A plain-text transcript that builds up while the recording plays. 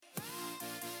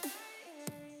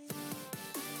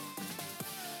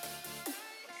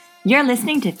You're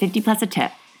listening to 50 Plus a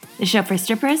Tip, the show for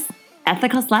strippers,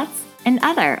 ethical sluts, and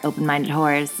other open-minded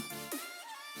whores.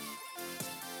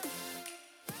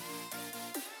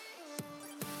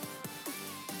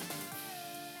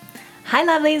 Hi,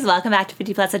 lovelies. Welcome back to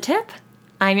 50 Plus a Tip.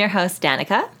 I'm your host,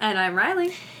 Danica. And I'm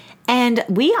Riley. And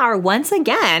we are once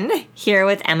again here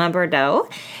with Ema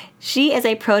Bardot. She is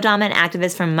a pro-dominant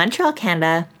activist from Montreal,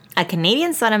 Canada, a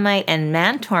Canadian sodomite and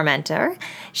man tormentor.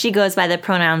 She goes by the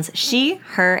pronouns she,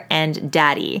 her, and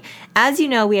daddy. As you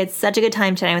know, we had such a good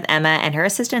time chatting with Ema and her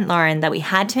assistant Lauren that we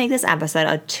had to make this episode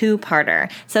a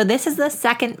two-parter. So this is the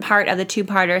second part of the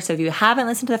two-parter. So if you haven't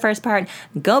listened to the first part,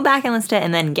 go back and listen to it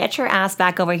and then get your ass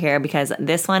back over here because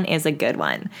this one is a good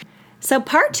one. So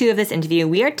part 2 of this interview,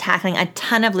 we are tackling a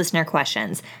ton of listener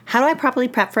questions. How do I properly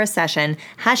prep for a session?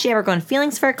 Has she ever grown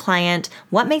feelings for a client?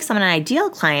 What makes someone an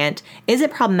ideal client? Is it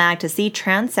problematic to see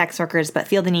trans sex workers but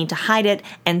feel the need to hide it?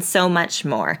 And so much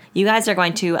more. You guys are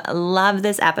going to love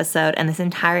this episode and this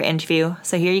entire interview.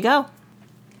 So here you go.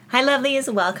 Hi,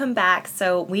 lovelies. Welcome back.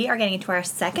 So we are getting into our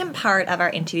second part of our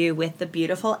interview with the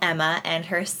beautiful Ema and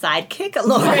her sidekick,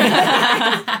 Lauren.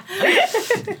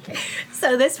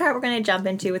 So this part we're going to jump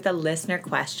into with the listener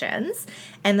questions.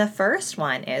 And the first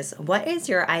one is, what is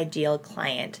your ideal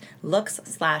client,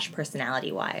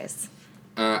 looks/personality-wise?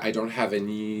 I don't have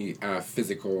any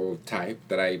physical type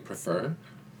that I prefer.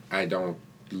 I don't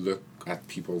look at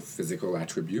people's physical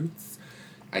attributes.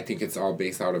 I think it's all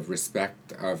based out of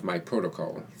respect of my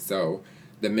protocol. So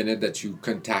the minute that you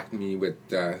contact me with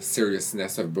the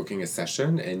seriousness of booking a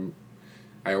session, and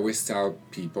I always tell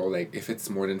people, like, if it's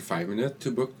more than 5 minutes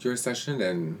to book your session,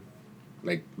 then,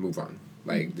 like, move on.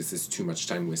 Like, this is too much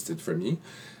time wasted for me.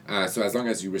 So as long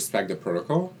as you respect the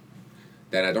protocol,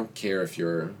 then I don't care if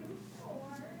you're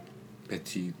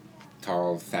petite,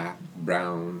 tall, fat,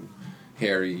 brown,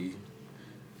 hairy.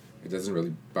 It doesn't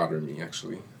really bother me,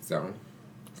 actually. So...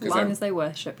 As long as they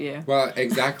worship you. Well,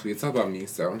 exactly. It's all about me,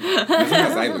 so as long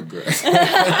as I look good.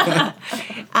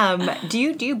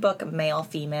 Do you book male,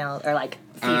 female, or like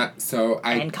so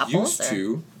I couples, used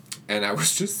to, and I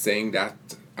was just saying that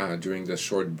during the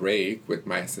short break with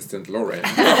my assistant Lauren.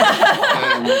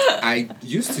 I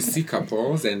used to see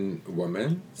couples and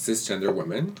women, cisgender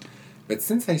women, but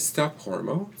since I stopped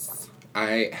hormones,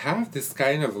 I have this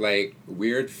kind of like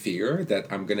weird fear that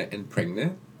I'm gonna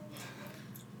impregnate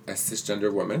a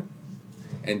cisgender woman,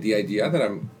 and the idea that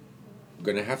I'm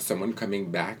gonna have someone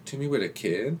coming back to me with a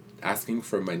kid asking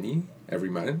for money every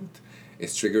month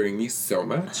is triggering me so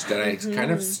much that I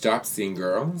kind of stopped seeing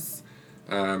girls.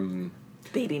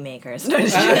 Baby makers.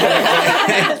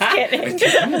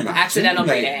 Accidental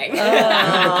breeding.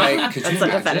 Could you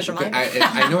imagine?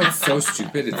 I know it's so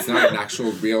stupid. It's not an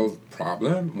actual real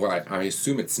problem. Well, I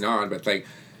assume it's not, but like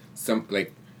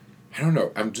I don't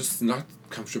know. I'm just not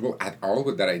comfortable at all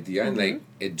with that idea, and like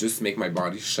it just make my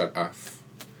body shut off.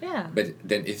 Yeah. But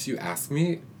then if you ask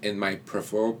me in my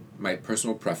personal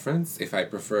preference, if I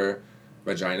prefer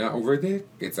vagina over dick,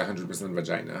 it's 100%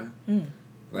 vagina.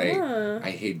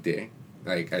 I hate dick.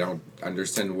 Like, I don't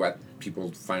understand what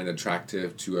people find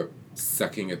attractive to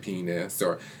sucking a penis,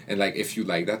 and like if you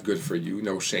like that, good for you.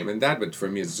 No shame in that. But for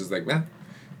me, it's just like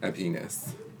a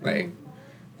penis. Like,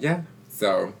 yeah.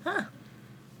 So. Huh.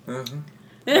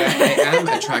 I am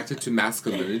attracted to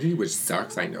masculinity, which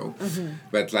sucks, I know.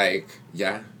 But, like,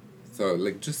 yeah. So,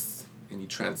 like, just any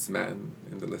trans man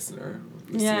in the listener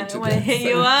listening to I want to hit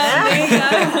you up.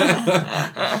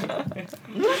 There you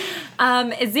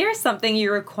go. Is there something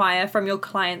you require from your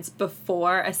clients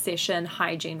before a session,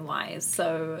 hygiene-wise?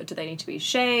 So, do they need to be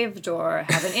shaved or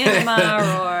have an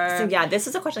enema or... So, yeah, this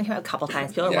is a question that came up a couple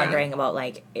times. People are wondering about,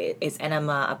 like, is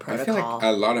enema a protocol? I feel like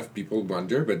a lot of people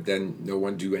wonder, but then no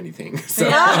one do anything. So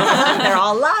they're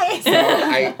all lies. So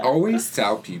I always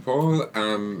tell people...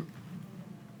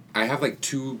 I have like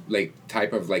two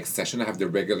type of session. I have the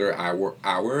regular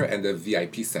hour and the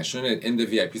VIP session. And in the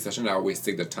VIP session, I always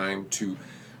take the time to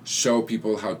show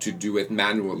people how to do it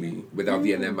manually without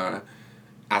the enema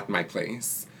at my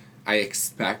place. I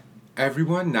expect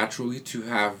everyone naturally to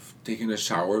have taken a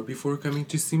shower before coming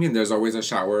to see me, and there's always a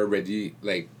shower ready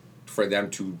for them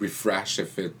to refresh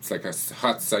if it's like a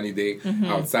hot sunny day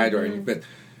outside or anything. But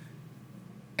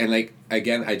and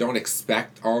again, I don't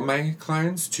expect all my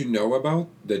clients to know about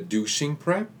the douching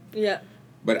prep. Yeah.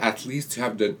 But at least to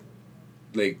have the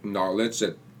knowledge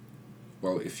that,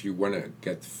 well, if you want to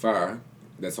get far,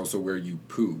 that's also where you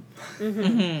poop.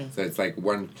 So it's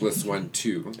 1 + 1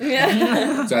 2.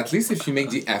 Yeah. So at least if you make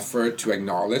the effort to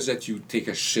acknowledge that you take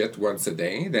a shit once a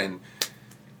day, then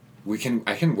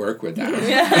I can work with that.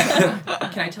 Yeah.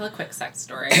 Can I tell a quick sex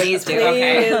story? Please do.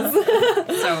 Okay.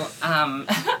 So,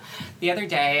 the other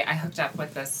day I hooked up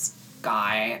with this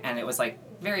guy, and it was like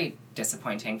very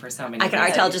disappointing for so many I can reasons.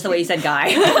 already tell just the way you said guy.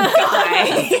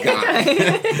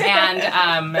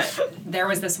 And there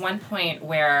was this one point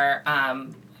where,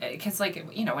 because like,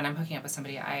 you know, when I'm hooking up with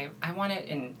somebody, I want it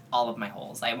in all of my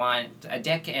holes. I want a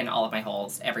dick in all of my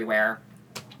holes, everywhere.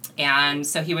 And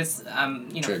so he was, you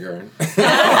know. Trigger.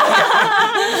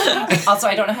 Also,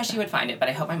 I don't know how she would find it, but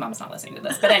I hope my mom's not listening to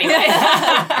this. But anyway.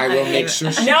 I will make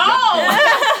sure she No!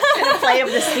 Play it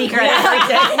with the speaker.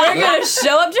 We're gonna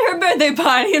show up to her birthday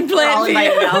party and play All it in for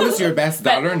my you. mouth. Who's your best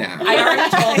daughter now? I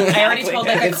already told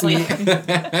like a It's me.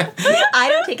 I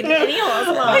don't take any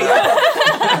holes.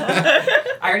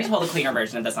 I already told a cleaner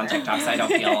version of this on TikTok, so I don't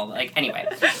feel like, anyway.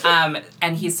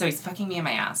 And he's fucking me in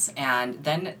my ass, and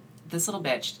then this little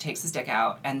bitch takes his dick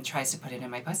out and tries to put it in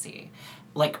my pussy,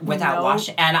 like without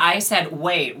washing. And I said,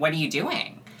 "Wait, what are you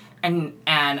doing?" And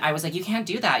I was like, "You can't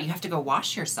do that. You have to go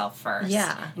wash yourself first."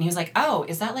 Yeah. And he was like, "Oh,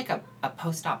 is that like a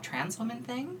post-op trans woman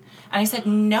thing?" And I said,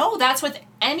 "No, that's with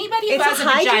anybody who It's has a a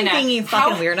hygiene vagina. thing, you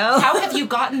fucking weirdo." How have you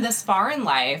gotten this far in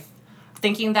life?"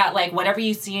 Thinking that like whatever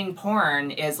you see in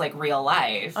porn is like real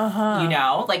life, you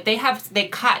know, like they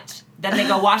cut, then they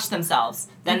go wash themselves,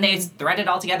 then they thread it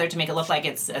all together to make it look like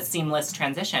it's a seamless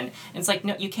transition. And it's like,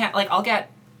 no, you can't. Like, I'll get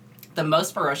the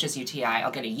most ferocious UTI, I'll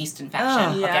get a yeast infection,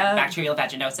 I'll get bacterial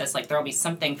vaginosis. Like, there'll be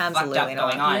something Absolutely fucked up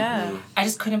going on. Yeah. I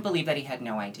just couldn't believe that he had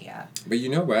no idea. But you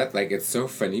know what? Like, it's so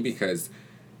funny because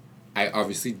I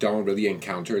obviously don't really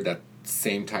encounter that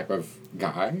same type of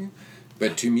guy.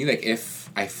 But to me, like,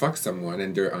 if I fuck someone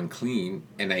and they're unclean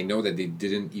and I know that they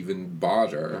didn't even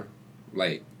bother,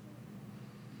 like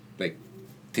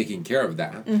taking care of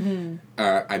that,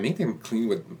 I make them clean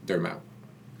with their mouth.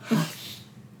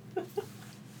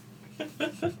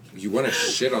 You want to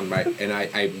shit on my... And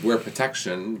I wear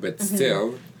protection, but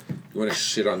still, you want to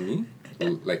shit on me?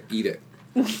 Like, eat it.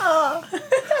 That's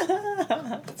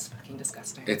fucking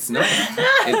disgusting. It's not.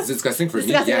 It's disgusting for me.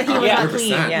 Disgusting Yeah, that he was 100%.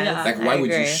 clean, yeah. Like, I why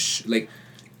would you... agree. like,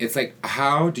 it's like,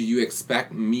 how do you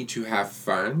expect me to have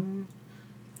fun?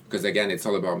 Because, again, it's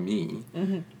all about me.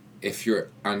 If you're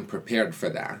unprepared for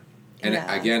that. And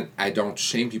again, I don't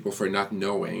shame people for not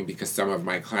knowing because some of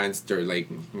my clients, they're like,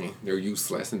 they're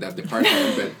useless in that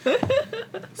department.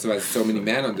 But so as so many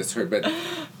men on this hurt. But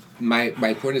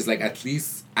my point is, like, at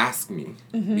least ask me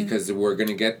because we're going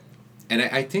to get... And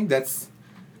I think that's...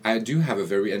 I do have a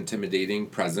very intimidating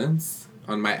presence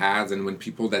on my ads and when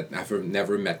people that have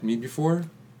never met me before.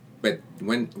 But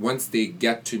once they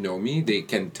get to know me, they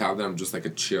can tell that I'm just like a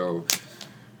chill,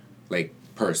 like,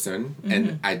 person.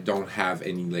 And I don't have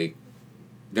any, like...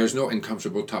 There's no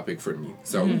uncomfortable topic for me.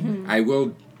 So I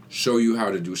will show you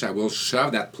how to douche. I will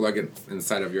shove that plug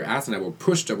inside of your ass and I will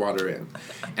push the water in.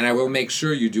 And I will make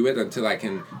sure you do it until I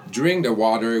can drink the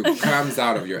water comes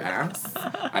out of your ass.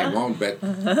 I won't, but...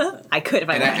 I could if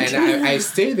I wanted. And I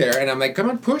stay there and I'm like, come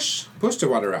on, push the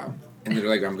water out. And they're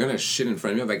like, I'm going to shit in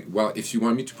front of you. I'm like, well, if you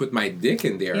want me to put my dick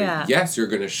in there, yes, you're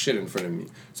going to shit in front of me.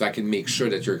 So I can make sure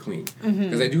that you're clean.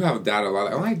 Because I do have that a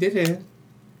lot. Oh, I did it.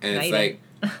 And it's like...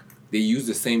 They use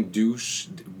the same douche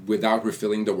without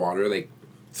refilling the water like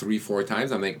 3-4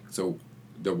 times. I'm like, so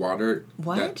the water...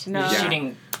 What? No.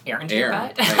 Shooting air into your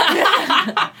butt?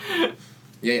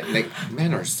 Like, like,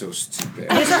 men are so stupid.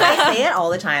 I say it all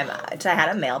the time. So I had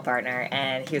a male partner,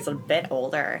 and he was a bit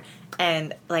older,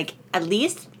 and like at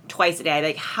least twice a day, I'd be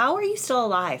like, how are you still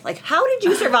alive? Like, how did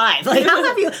you survive? Like, how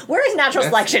have you? Where is natural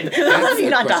selection? How have you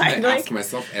not died? I ask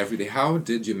myself every day, how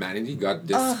did humanity got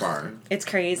this far? It's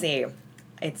crazy.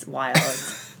 It's wild.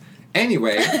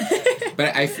 Anyway,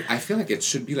 but I feel like it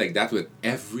should be like that with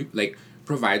every... Like,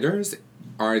 providers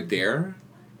are there.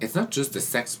 It's not just the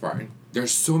sex part.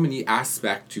 There's so many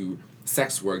aspects to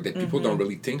sex work that people don't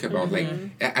really think about. Like,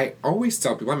 I always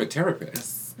tell people, I'm a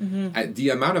therapist. The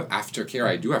amount of aftercare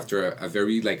I do after a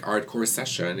very, like, hardcore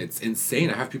session, it's insane.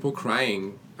 I have people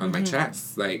crying on my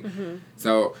chest. Like,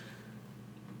 so...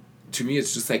 To me,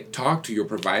 it's just like, talk to your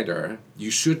provider.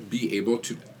 You should be able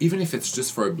to, even if it's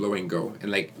just for a blow and go. And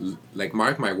like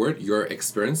mark my word, your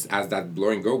experience as that blow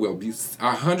and go will be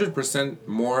 100%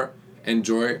 more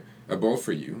enjoyable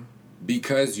for you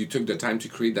because you took the time to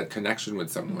create that connection with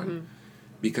someone.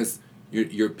 Because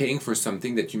you're paying for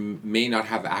something that you may not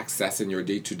have access in your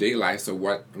day-to-day life. So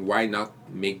why not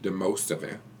make the most of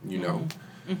it? You know.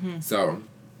 So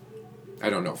I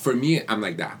don't know. For me, I'm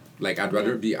like that. Like, I'd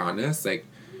rather be honest. Like,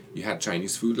 you had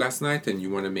Chinese food last night and you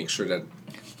want to make sure that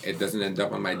it doesn't end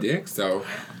up on my dick, so...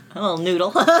 A little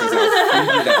noodle.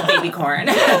 Baby corn.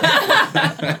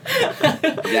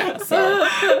 Yeah, so...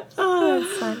 Oh,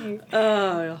 that's funny.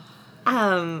 Oh.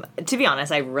 To be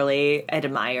honest, I really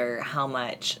admire how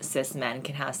much cis men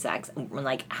can have sex and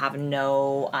like have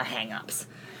no hang-ups.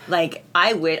 Like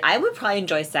I would probably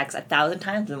enjoy sex 1,000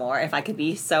 times more if I could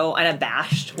be so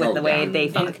unabashed with the way they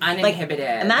fuck. Uninhibited.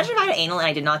 Like, imagine if I had anal and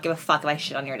I did not give a fuck if I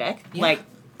shit on your dick. Yeah. Like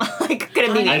could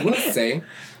it be? I will say,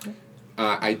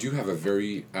 I do have a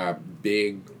very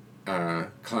big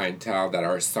clientele that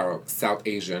are South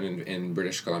Asian in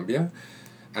British Columbia,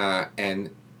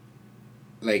 and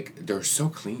like they're so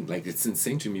clean. Like it's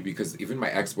insane to me because even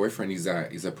my ex-boyfriend is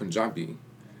a Punjabi.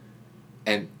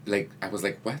 And, like, I was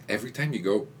like, what? Every time you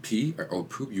go pee or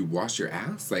poop, you wash your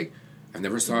ass? Like, I've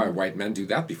never saw a white man do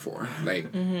that before. Like,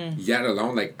 yet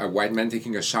alone, like, a white man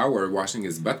taking a shower washing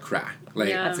his butt crack. Like,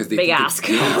 because they big think ask.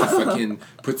 it's good to fucking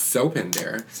put soap in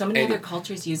there. So many other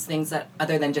cultures use things that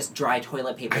other than just dry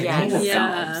toilet paper.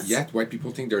 Yet white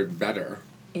people think they're better.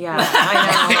 Yeah,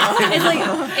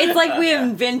 I It's like we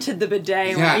invented the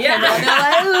bidet. Yeah. And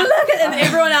they're like, look at it. And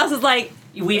everyone else is like,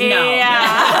 We know.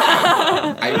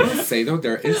 Yeah. I will say, though,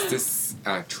 there is this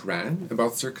trend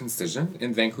about circumcision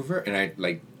in Vancouver, and I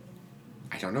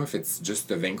don't know if it's just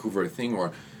the Vancouver thing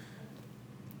or,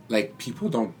 like, people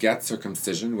don't get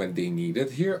circumcision when they need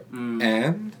it here,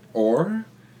 or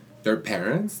their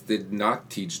parents did not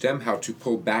teach them how to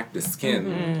pull back the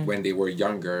skin when they were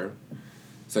younger.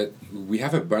 So we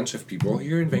have a bunch of people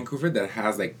here in Vancouver that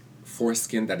has, like,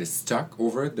 foreskin that is stuck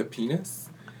over the penis.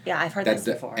 Yeah, I've heard this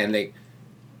before.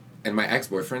 And my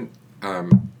ex-boyfriend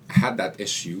had that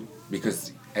issue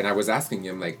and I was asking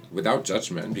him, like, without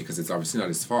judgment, because it's obviously not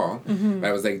his fault, but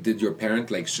I was like, did your parent,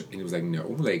 like, and he was like, no,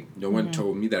 like, no one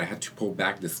told me that I had to pull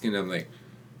back the skin. I'm like,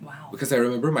 wow. Because I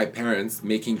remember my parents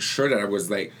making sure that I was,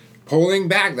 like, pulling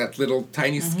back that little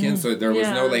tiny skin so there was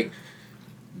no, like,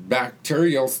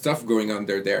 bacterial stuff going on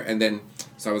there. And then,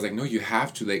 so I was like, no, you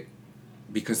have to, like,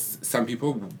 because some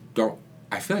people don't,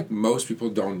 I feel like most people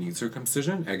don't need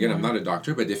circumcision. Again, I'm not a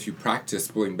doctor, but if you practice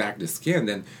pulling back the skin,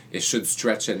 then it should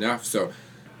stretch enough. So,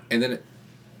 and then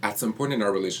at some point in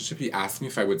our relationship, he asked me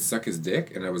if I would suck his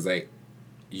dick, and I was like,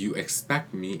 you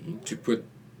expect me to put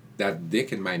that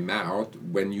dick in my mouth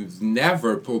when you've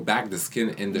never pulled back the skin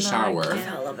in the shower? I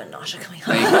feel a little bit nausea coming on.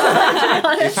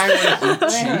 Like, if I want to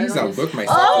eat cheese, I'll book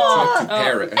myself a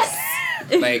trip to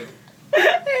Paris.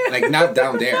 Like not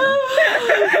down there.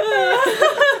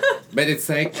 But it's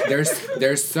like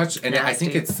there's such, and I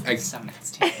think it's like so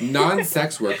nasty.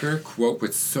 Non-sex worker quote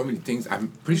with so many things. I'm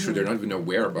pretty sure they're not even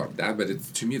aware about that, but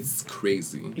to me it's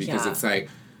crazy because it's like,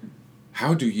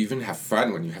 how do you even have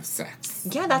fun when you have sex?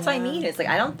 Yeah, that's what I mean. It's like,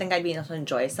 I don't think I'd be able to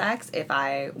enjoy sex if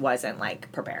I wasn't, like,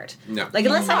 prepared. No. Like,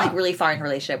 unless I'm, like, really far in a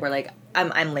relationship where, like,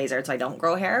 I'm lasered, so I don't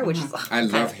grow hair, which is... I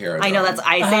love hair. I know,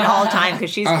 I say it all the time, because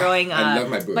she's growing... I love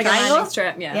my boobs. like a landing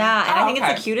strip, Yeah, and I think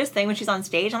it's the cutest thing when she's on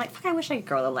stage. I'm like, fuck, I wish I could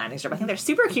grow the landing strip. I think they're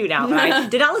super cute now, but I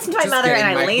did not listen to my Just mother, and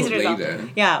I getting lasered it off.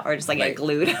 microbladed. Yeah, or just, like get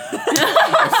glued. A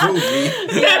full V.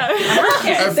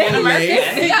 A full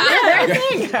lathe. Yeah, they're a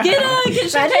thing.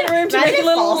 Get Champagne Room to make a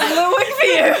little wig for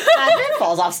you. Imagine it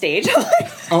falls off stage.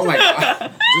 Oh my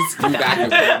god. Just glue back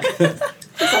the wig.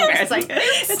 So embarrassing.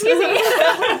 Excuse me.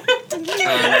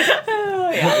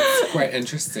 It's quite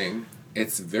interesting.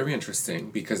 It's very interesting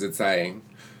because it's like,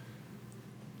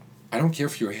 I don't care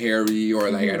if you're hairy or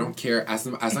like I don't care as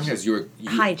long as you're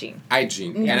Hygiene.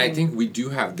 And I think we do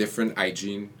have different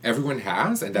hygiene. Everyone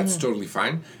has, and that's totally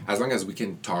fine as long as we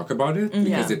can talk about it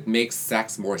because it makes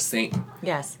sex more sane.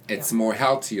 Yes. It's more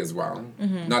healthy as well,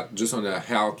 not just on a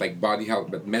health like body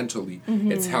health, but mentally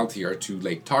it's healthier to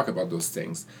like talk about those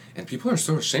things. And people are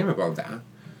so ashamed about that.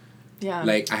 Yeah.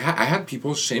 Like I had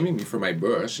people shaming me for my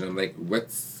bush, and I'm like,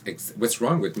 what's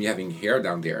wrong with me having hair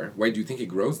down there? Why do you think it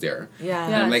grows there? Yeah.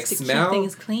 And I'm like, to smell keep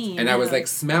things clean. And I was like,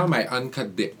 smell my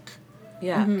uncut dick,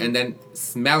 Yeah. and then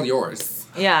smell yours.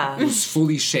 Yeah. It's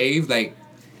fully shaved. Like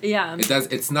Yeah. it does.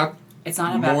 It's not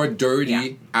about more dirty. yeah.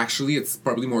 Actually, it's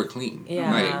probably more clean.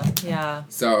 Yeah. Like, Yeah.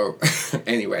 so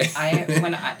anyway.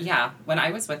 When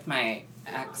I was with my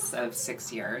ex of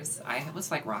 6 years, I was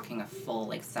like rocking a full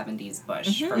like 70s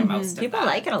bush for most of People that.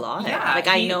 like it a lot. Yeah, Like,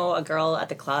 I know a girl at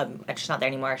the club, she's not there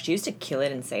anymore, she used to kill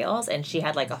it in sales, and she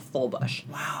had, like, a full bush.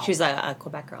 Wow. She was a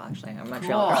Quebec girl, actually, a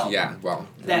Montreal Cool. girl. Yeah. Well,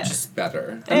 That- which is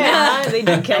better. Yeah, they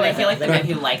do kill And it. I feel like the men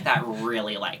who like that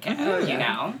really like it, you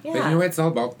know? Yeah. But you know what? It's all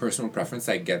about personal preference.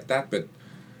 I get that, but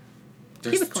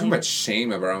there's Keep it too clean. much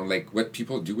shame around like what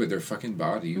people do with their fucking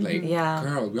body. Like, Yeah.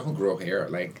 girl, we all grow hair.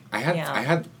 Like, I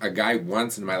had a guy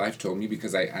once in my life told me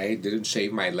because I didn't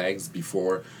shave my legs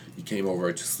before he came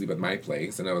over to sleep at my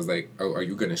place, and I was like, oh, are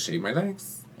you gonna shave my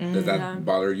legs? Does that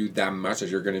bother you that much that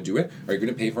you're gonna do it? Are you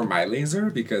gonna pay for my laser?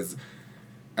 Because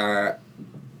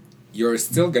you're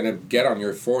still gonna get on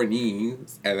your 4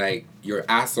 knees and like your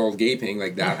asshole gaping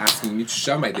like that, asking me to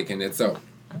shove my dick in it. So,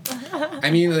 I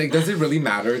mean, like, does it really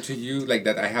matter to you like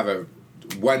that? I have a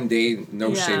 1 day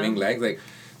no shaming leg. Like,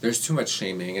 there's too much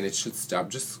shaming, and it should stop.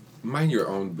 Just mind your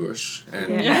own bush.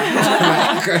 And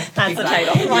That's the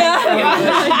title.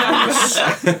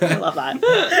 I love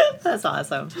that. That's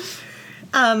awesome.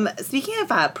 Speaking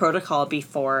of protocol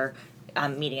before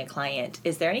meeting a client,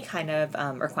 is there any kind of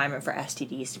requirement for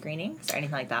STD screenings or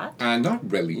anything like that?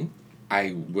 Not really.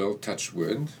 I will touch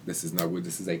wood. This is not wood.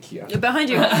 This is IKEA. Behind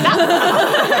you.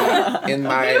 In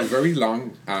my very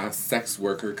long sex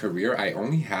worker career, I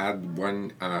only had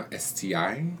one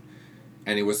STI,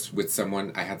 and it was with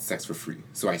someone I had sex for free.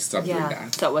 So I stopped doing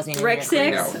that. So it wasn't even Rec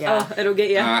sex? No. Yeah. Oh, it'll get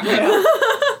you.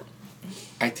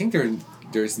 I think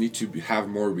there's need to have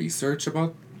more research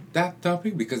about that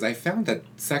topic, because I found that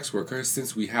sex workers,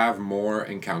 since we have more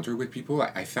encounter with people,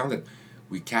 I found that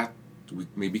we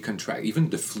maybe contract even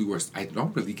the flu, or I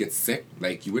don't really get sick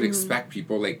like you would expect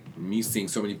people like me, seeing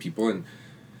so many people, and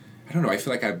I don't know, I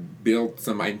feel like I built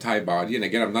some antibody, and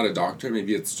again, I'm not a doctor,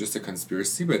 maybe it's just a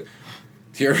conspiracy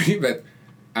theory, but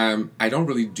I don't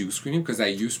really do screening because I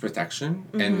use protection,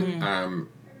 and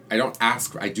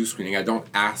I do screening. I don't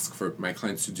ask for my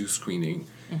clients to do screening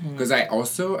because I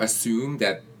also assume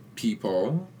that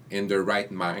people in their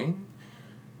right mind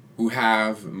who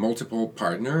have multiple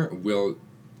partner will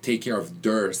take care of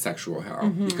their sexual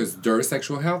health, because their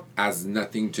sexual health has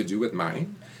nothing to do with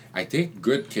mine. I take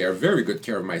very good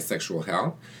care of my sexual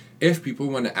health. If people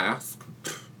want to ask,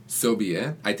 so be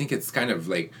it. I think it's kind of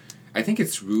like, I think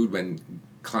it's rude when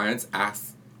clients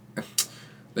ask.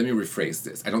 Let me rephrase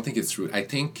this. I don't think it's rude. I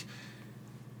think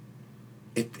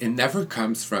it never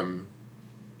comes from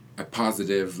a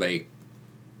positive, like,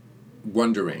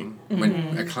 wondering.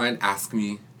 When a client asks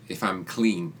me if I'm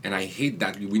clean, and I hate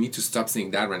that. We need to stop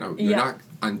saying that right now. You're not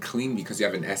unclean because you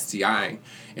have an STI.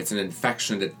 It's an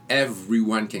infection that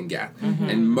everyone can get.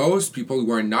 And most people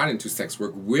who are not into sex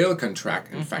work will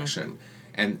contract infection.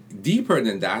 And deeper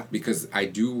than that, because I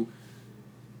do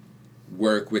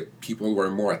work with people who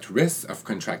are more at risk of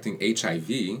contracting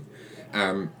HIV,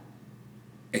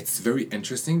 it's very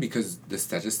interesting because the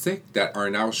statistics that are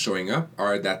now showing up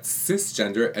are that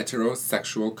cisgender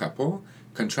heterosexual couple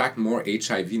contract more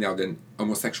HIV now than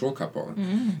homosexual couple.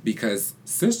 Because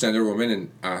cisgender women and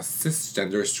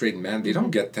cisgender straight men, they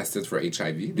don't get tested for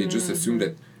HIV. They just assume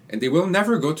that, and they will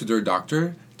never go to their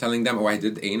doctor telling them, oh, I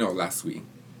did anal last week.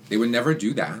 They would never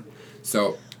do that.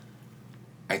 So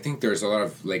I think there's a lot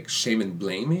of like shame and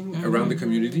blaming around the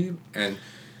community, and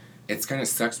it's kind of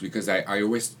sucks because I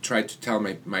always try to tell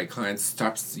my clients,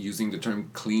 stop using the term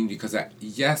clean, because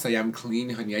yes, I am clean,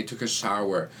 honey, I took a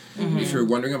shower. If you're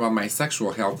wondering about my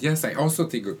sexual health, yes, I also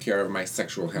take good care of my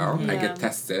sexual health. I get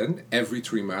tested every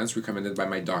 3 months, recommended by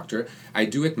my doctor. I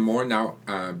do it more now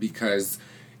because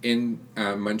in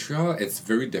Montreal, it's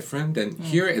very different than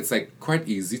here. It's like quite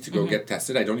easy to go get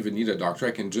tested. I don't even need a doctor.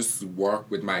 I can just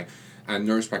walk with my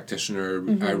nurse practitioner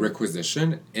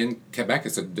requisition. In Quebec,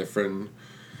 it's a different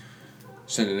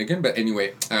shenanigan, but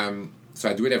anyway, so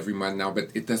I do it every month now, but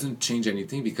it doesn't change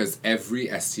anything because every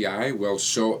STI will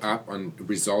show up on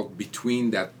result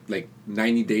between that like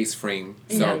 90 days frame.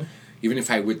 So even if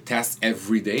I would test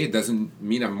every day, it doesn't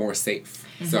mean I'm more safe.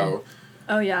 So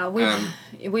Oh yeah,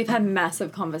 we've had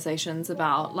massive conversations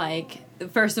about, like,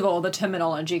 first of all, the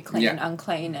terminology clean and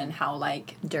unclean, and how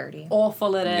like Dirty.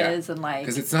 awful it is, and like,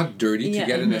 because it's not dirty to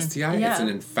get an STI, it's an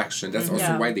infection. That's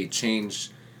also why they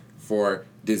changed for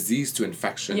disease to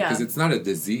infection, because it's not a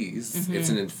disease, it's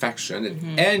an infection that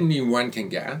anyone can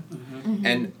get.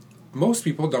 And most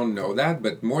people don't know that,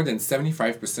 but more than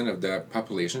 75% of the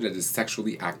population that is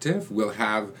sexually active will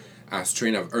have a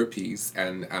strain of herpes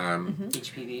and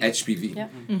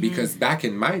HPV. Because back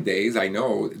in my days, I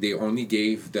know they only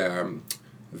gave the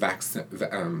vaccine,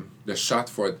 the shot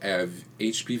for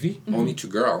HPV only to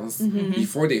girls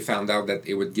before they found out that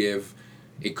it would give.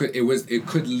 It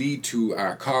could lead to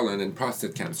colon and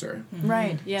prostate cancer.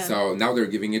 Right. Yeah. So now they're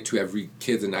giving it to every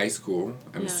kid in high school,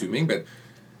 I'm assuming, but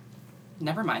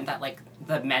never mind that, like,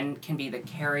 the men can be the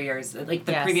carriers. Like,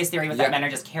 the previous theory was that men are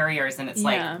just carriers, and it's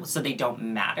like, so they don't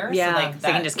matter. Yeah, so, like,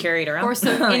 they can just carry it around. Or so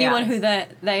anyone who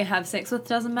they have sex with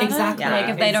doesn't matter. Exactly. Like,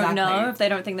 if they don't know, if they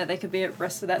don't think that they could be at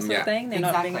risk for that sort of thing, they're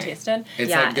not being tested.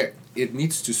 It's like it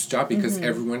needs to stop because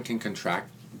everyone can contract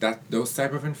those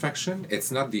type of infection. It's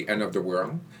not the end of the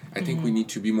world. I think we need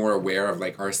to be more aware of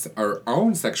like our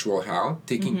own sexual health,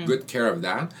 taking good care of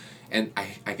that. And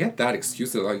I get that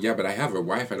excuse a lot. Yeah, but I have a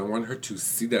wife. I don't want her to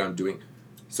see that I'm doing.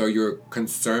 So you're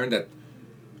concerned that,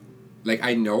 like,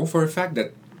 I know for a fact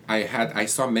that I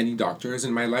saw many doctors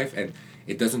in my life, and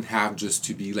it doesn't have just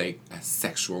to be like a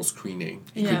sexual screening.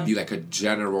 It Yeah. could be like a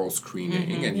general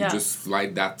screening, and Yeah. you just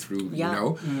slide that through. Yeah. You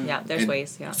know. Yeah, there's And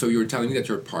ways. Yeah. So you were telling me that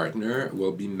your partner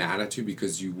will be mad at you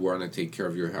because you want to take care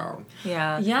of your health.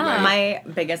 Yeah. Yeah. Like-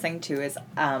 My biggest thing too is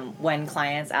when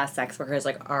clients ask sex workers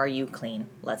like, "Are you clean?"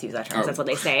 Let's use that term. 'Cause Oh. That's what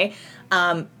they say.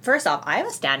 First off, I have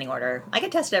a standing order. I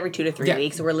get tested every 2 to 3 Yeah.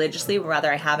 weeks religiously,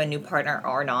 whether I have a new partner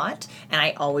or not, and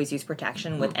I always use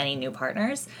protection with any new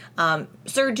partners.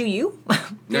 Sir, do you?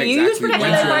 No, do you use exactly. protection When's with your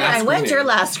your partner? last And when's your screening?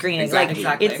 last screening? Exactly.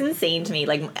 Like, it's insane to me.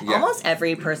 Like, Yeah. almost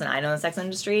every person I know in the sex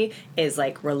industry is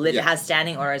like Yeah. has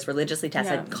standing orders, religiously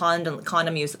tested, Yeah.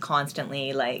 condom use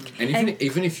constantly. Like, And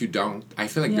even if you don't, I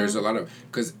feel like there's a lot of,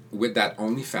 because with that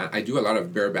OnlyFans, I do a lot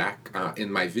of bareback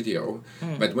in my video,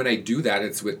 but when I do that,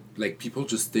 it's with like people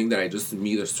just think that I just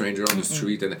meet a stranger on the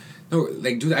street and no,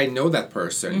 like dude, I know that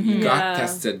person. He got Yeah.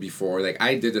 tested before. Like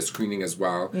I did a screening as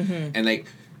well, and like.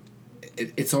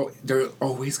 It's all there's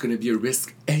always going to be a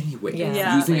risk anyway. Yeah.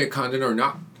 Yeah. Using a condom or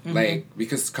not, like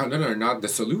because condoms are not the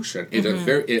solution.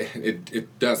 It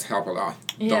does help a lot.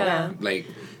 Yeah. Don't like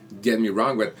get me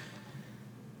wrong, but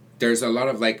there's a lot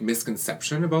of like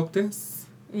misconception about this.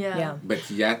 Yeah. yeah. But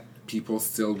yet people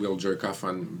still will jerk off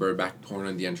on bareback porn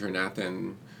on the internet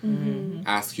and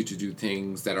ask you to do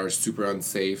things that are super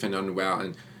unsafe and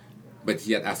unwell, but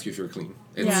yet ask you if you're clean.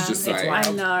 It's Yeah. just It's like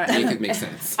wild. I know. make it make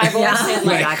sense. I've always Yeah, said,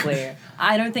 like, exactly.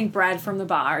 I don't think Brad from the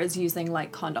bar is using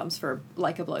like condoms for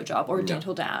like a blowjob or No.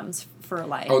 dental dams for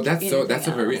like. Oh, that's a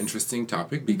anything very else. interesting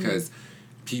topic because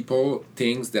people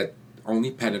think that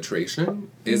only penetration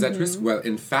is at risk. Well,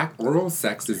 in fact, oral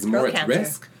sex is more at cancer.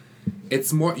 risk.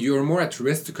 You're more at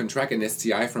risk to contract an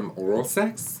STI from oral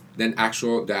sex than the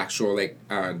actual like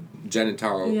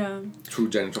genital Yeah. true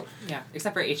genital. Yeah,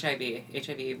 except for HIV.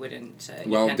 HIV wouldn't.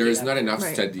 You Well, can't do there's that. not enough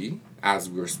Right. study as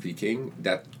we're speaking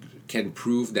that can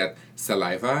prove that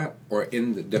saliva or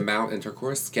in the mouth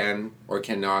intercourse can or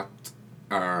cannot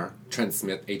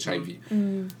transmit HIV.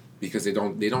 Because they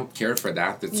don't care for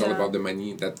that. It's all Yeah. about the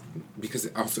money. Because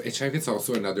also HIV is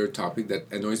also another topic that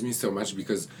annoys me so much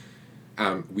because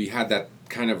we had that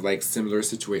kind of like similar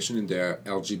situation in the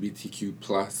LGBTQ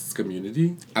plus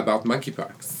community about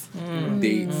monkeypox.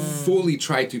 They fully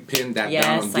tried to pin that Yes,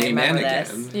 down on I gay men remember this.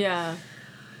 again, Yeah.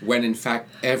 when in fact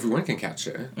everyone can catch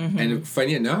it. And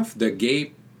funny enough, the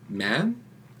gay men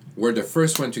were the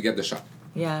first one to get the shot,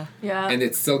 Yeah. Yeah. and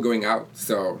it's still going out.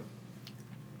 So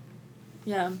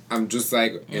yeah. I'm just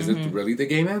like, is it really the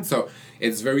gay man? So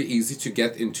it's very easy to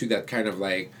get into that kind of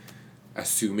like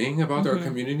assuming about our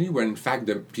community when in fact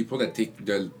the people that take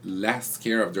the less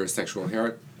care of their sexual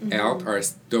health are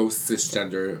those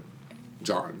cisgender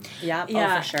John. Yeah,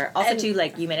 Yeah. oh, for sure. Also, And- too,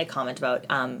 like, you made a comment about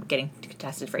getting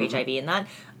tested for HIV and that.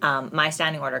 My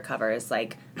standing order covers,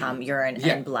 like, urine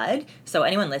Yeah. and blood. So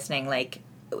anyone listening, like,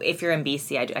 if you're in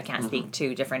BC, I can't speak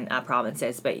to different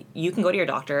provinces, but you can go to your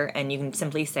doctor and you can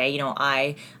simply say, you know,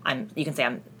 you can say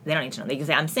they don't need to know. They can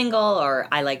say I'm single or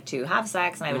I like to have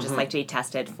sex and I would just like to be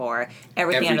tested for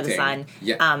everything under the sun.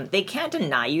 Everything. Yeah. They can't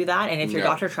deny you that, and if your No.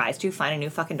 doctor tries to, find a new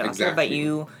fucking doctor. But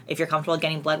Exactly. if you're comfortable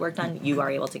getting blood work done, you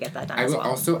are able to get that done I as will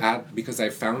well. also add, because I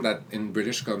found that in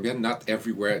British Columbia, not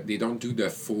everywhere, they don't do the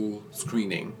full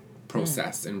screening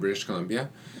process in British Columbia.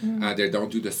 They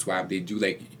don't do the swab. They do,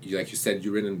 like you said,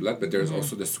 urine and blood, but there's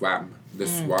also the swab. The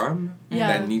swab Yeah.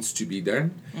 that needs to be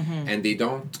done. And they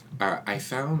don't, I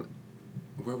found,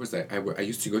 where was I? I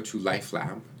used to go to Life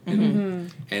Lab,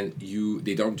 and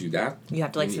they don't do that. You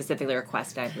have to, like, You need- specifically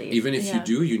request, I believe. Even if Yeah. you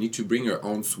do, you need to bring your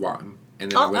own swab.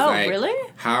 And then Oh, I was oh, like, really?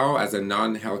 how, as a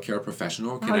non-healthcare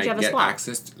professional, can How would I you have a get swab?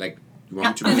 access to, like, you want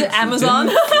me to Is bring it a Amazon?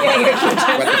 What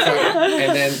the fuck?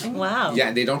 And then, Wow.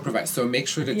 yeah, they don't provide. So make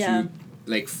sure that Yeah. you,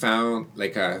 like, found,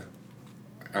 like,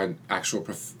 an actual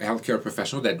healthcare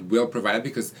professional that will provide it,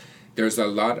 because there's a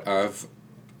lot of,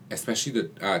 especially the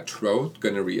throat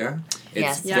gonorrhea.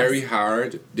 It's Yes. very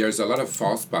hard. There's a lot of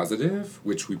false positive,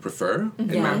 which we prefer, in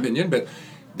my Yeah. opinion, but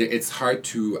it's hard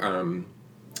to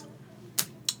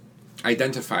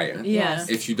identify it Yes.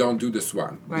 if you don't do the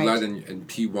swab. Right. Blood and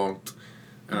pee won't.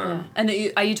 Yeah. And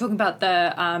are you talking about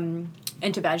the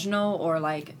intervaginal or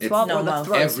like It's swab No, or the mouth.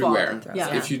 throat Everywhere. swab?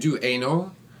 Yeah. If you do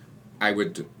anal, I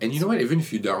would, and you know what? Even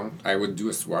if you don't, I would do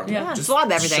a swab. Yeah. Just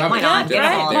Swab everything. shove Why it not? there.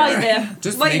 Get it all While you're there.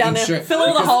 Just While you're down making there. sure- Fill all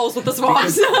the because- holes with the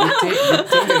swabs. Because we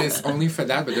think that it's only for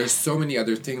that, but there's so many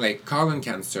other things like colon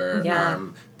cancer, Yeah.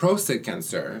 prostate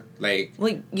cancer, like.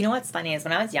 Well, you know what's funny is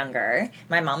when I was younger,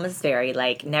 my mom was very,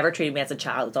 like, never treated me as a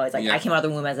child. It's always like, Yeah. I came out of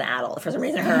the womb as an adult for some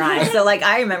reason in her eyes. So, like,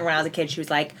 I remember when I was a kid, she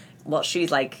was like, well, she's,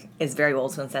 like, is very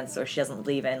old school in the sense where she doesn't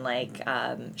believe in, like,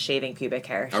 shaving pubic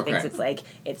hair. She Okay. thinks it's, like,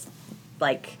 it's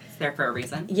like... There for a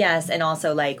reason. Yes, and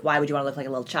also, like, why would you want to look like a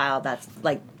little child? That's,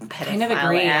 like, Kind of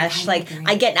agree. pedophile-ish. Like,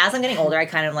 I get, as I'm getting older, I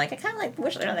kind of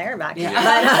wish they were there back.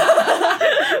 Yeah.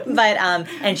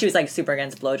 And she was, like, super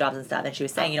against blowjobs and stuff, and she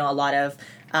was saying, a lot of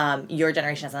your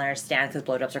generation doesn't understand because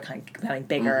blowjobs are kind of becoming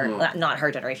bigger. Mm-hmm. Not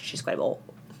her generation, she's quite old.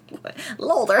 A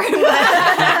little older.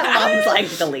 Mom's like,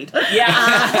 delete.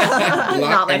 Yeah.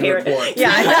 Not my favorite. Report.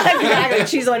 Yeah, exactly.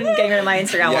 She's the one getting rid of my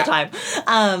Instagram all Yeah. the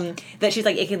time. That she's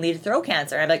like, it can lead to throat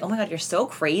cancer. And I'm like, oh my God, you're so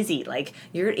crazy. Like,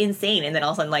 you're insane. And then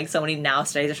all of a sudden, like, so many now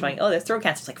studies are showing, oh, there's throat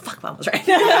cancer. It's like, fuck, Mom was right.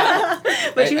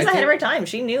 But she was ahead of her time.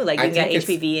 She knew, like, you can get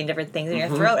HPV and different things in your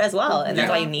throat as well. And that's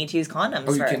why you need to use condoms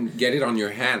Oh, you for can get it on your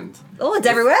hand. Oh, it's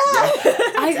everywhere.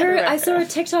 I saw a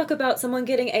TikTok about someone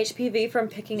getting HPV from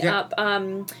picking up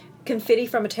confetti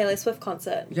from a Taylor Swift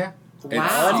concert. Yeah. Wow.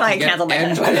 That's why I canceled my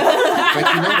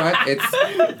But you know what?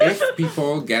 If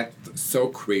people get so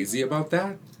crazy about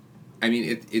that, I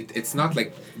mean, it's not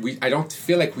like I don't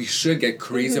feel like we should get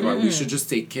crazy about it. We should just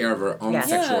take care of our own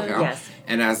sexual health. Yes.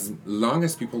 And as long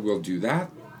as people will do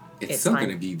that, it's still going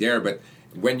to be there. But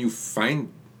when you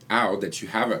find out that you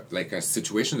have a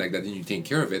situation like that, then you take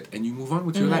care of it and you move on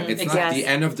with your life. It's not the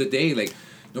end of the day. Like,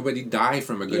 nobody die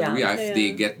from a gonorrhea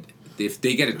if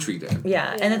they get it treated.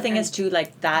 Yeah, and the thing is too,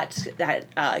 like that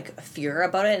like fear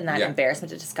about it and that embarrassment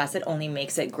to discuss it only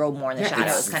makes it grow more in the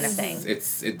shadows, kind of thing.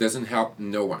 It doesn't help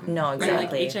no one. No,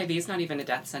 exactly. Like, HIV is not even a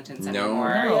death sentence No.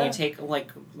 anymore. No. You take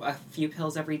like a few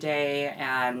pills every day,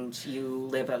 and you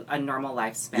live a normal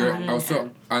lifespan. You're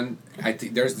also I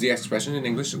think there's the expression in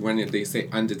English when they say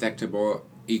undetectable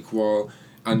equal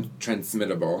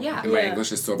untransmittable. Yeah. And my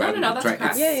English is so bad. No, that's correct.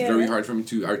 It's very hard for me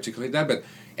to articulate that,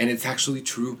 and it's actually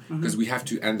true because we have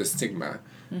to end the stigma.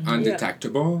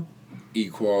 Undetectable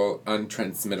equal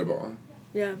untransmittable.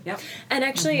 Yeah. Yep. And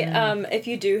actually, if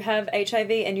you do have HIV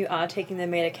and you are taking the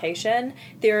medication,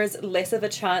 there is less of a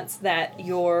chance that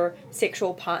your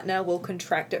sexual partner will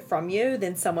contract it from you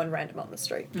than someone random on the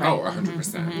street. Oh,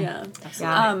 100%. Yeah.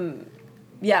 Yeah.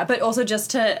 Yeah, but also just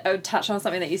to touch on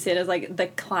something that you said is like the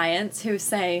clients who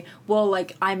say, well,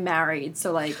 like, I'm married,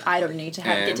 so like I don't need to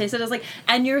get tested. It's like,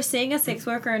 and you're seeing a sex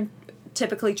worker and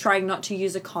typically trying not to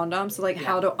use a condom, so like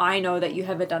how do I know that you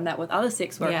haven't done that with other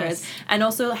sex workers? And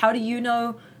also, how do you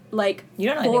know, like, you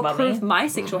don't know anything about me. my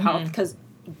sexual health, because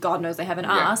God knows they haven't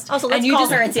asked. Oh, so let's call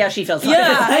her and see how she feels.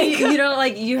 Yeah, you know,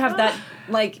 like, you have that,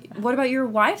 like, what about your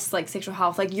wife's, like, sexual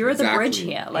health? Like, you're the bridge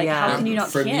here. Like, how can you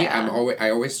not for care? me, I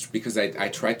always, because I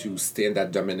try to stay in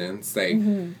that dominance, like,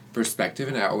 perspective,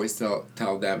 and I always tell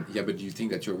them, yeah, but do you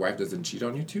think that your wife doesn't cheat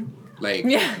on you too? Like,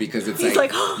 because it's He's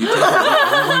like, like, you think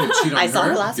that you want to cheat on I saw her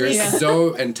her? last You're week.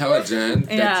 so intelligent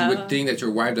that you would Yeah. think that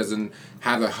your wife doesn't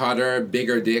have a hotter,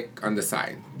 bigger dick on the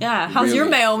side. Yeah, how's your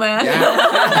Really? mailman? Yeah.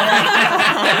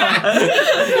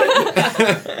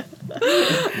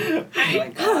 Oh my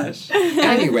gosh.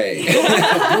 Anyway, moving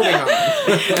on.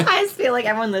 I just feel like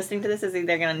everyone listening to this is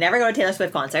either going to never go to a Taylor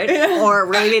Swift concert or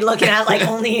really be looking at like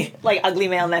only like ugly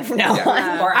male men from now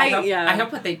on. Or I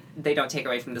hope what they don't take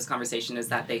away from this conversation is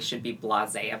that they should be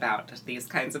blasé about these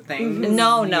kinds of things.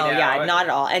 No, you know? yeah, not at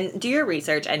all. And do your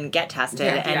research and get tested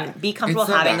and be comfortable It's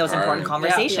not having that those important hard.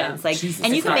 conversations. Like, Jesus,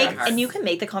 and you it's can not make that hard. and you can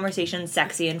make the conversation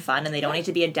sexy and fun, and they don't need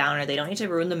to be a downer. They don't need to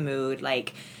ruin the mood.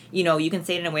 Like, you know, you can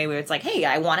say it in a way where it's like, hey,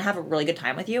 I want to have a really good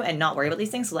time with you and not worry about these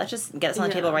things. So let's just get this on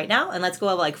the table right now and let's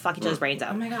go like fuck each other's brains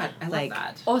out. Oh my God, I love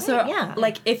that. Also, Yeah.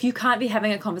 like, if you can't be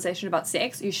having a conversation about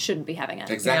sex, you shouldn't be having it.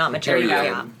 Exactly. You're not mature. Period.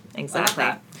 Yeah, exactly.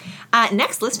 I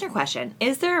Next listener question.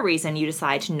 Is there a reason you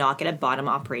decide to not get a bottom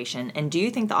operation? And do you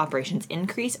think the operations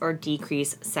increase or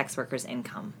decrease sex workers'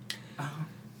 income?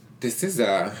 This is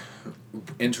a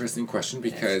interesting question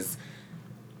because,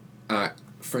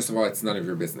 first of all, it's none of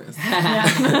your business.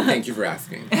 Thank you for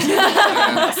asking.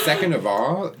 Second of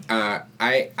all,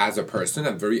 I, as a person,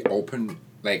 I'm very open,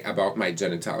 like, about my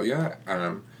genitalia.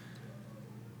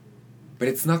 But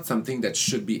it's not something that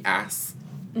should be asked.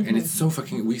 And it's so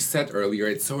fucking, we said earlier,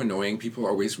 it's so annoying. People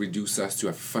always reduce us to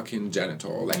a fucking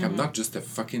genital. Like, I'm not just a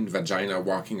fucking vagina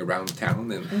walking around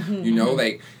town. And, you know,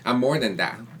 like, I'm more than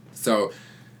that. So,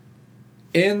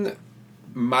 in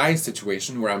my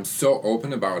situation where I'm so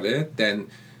open about it, then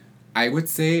I would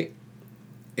say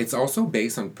it's also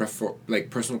based on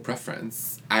personal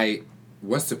preference. I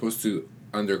was supposed to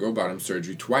undergo bottom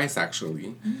surgery twice,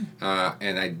 actually.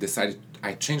 And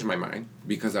I changed my mind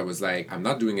because I was like, I'm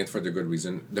not doing it for the good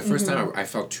reason. The first time I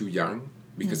felt too young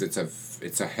because it's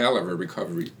a hell of a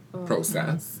recovery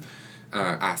process.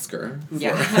 Ask her.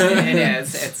 Yeah, it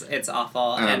is. It's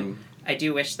awful. And I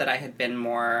do wish that I had been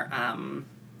more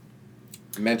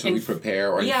mentally prepare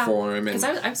or inform. Because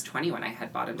I was 20 when I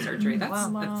had bottom surgery.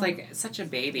 That's like such a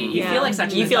baby. You feel like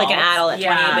such you feel like an adult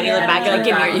at 20, but you look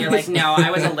back and you're like, no, I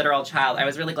was a literal child. I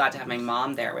was really glad to have my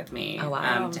mom there with me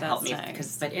to help me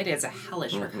but it is a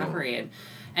hellish recovery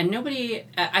and nobody.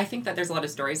 I think that there's a lot of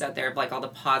stories out there of like all the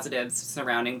positives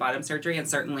surrounding bottom surgery, and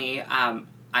certainly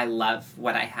I love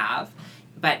what I have.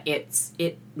 But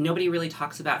nobody really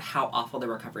talks about how awful the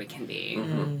recovery can be,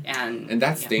 and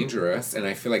that's dangerous. And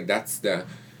I feel like that's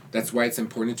why it's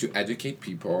important to educate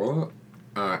people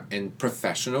and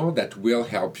professional that will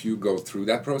help you go through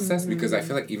that process, because I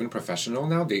feel like even professional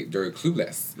now they're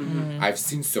clueless. I've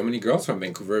seen so many girls from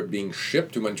Vancouver being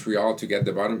shipped to Montreal to get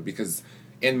the bottom, because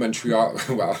in Montreal,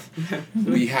 well,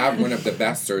 we have one of the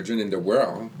best surgeons in the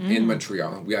world in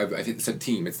Montreal. We have, I think it's a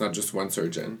team. It's not just one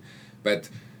surgeon, but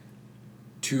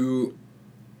to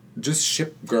just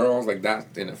ship girls like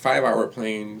that in a 5-hour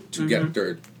plane to get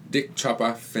their dick chopped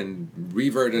off and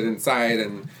reverted inside,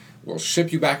 and we'll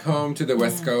ship you back home to the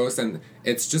West Coast, and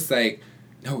it's just like,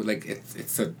 no, like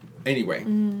it's a anyway.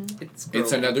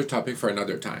 It's another topic for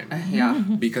another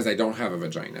time. Because I don't have a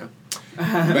vagina,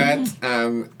 but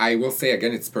I will say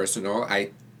again, it's personal.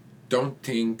 I don't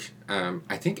think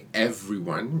I think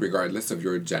everyone, regardless of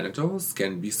your genitals,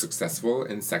 can be successful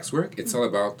in sex work. It's all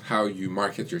about how you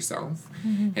market yourself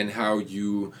and how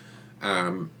you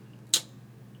are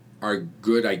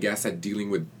good, I guess, at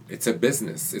dealing with. It's a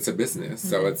business.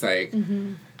 So it's like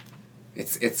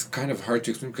it's kind of hard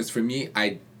to explain, because for me,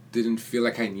 I didn't feel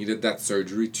like I needed that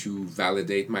surgery to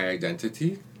validate my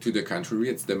identity. To the contrary,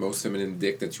 it's the most feminine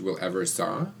dick that you will ever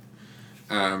saw.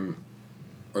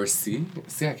 Or see,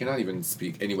 I cannot even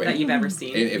speak. Anyway, that you've ever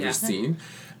seen, seen.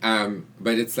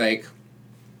 But it's like,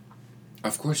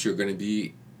 of course you're gonna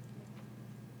be.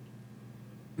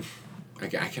 I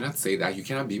cannot say that. You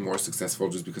cannot be more successful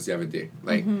just because you have a dick.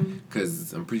 Like,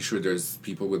 because I'm pretty sure there's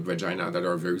people with vagina that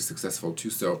are very successful too.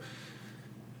 So.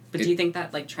 But do you think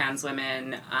that like trans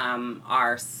women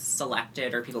are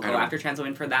selected, or people go after trans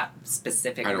women for that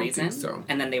specific reason? I don't think so.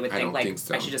 And then they would think like,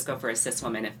 I should just go for a cis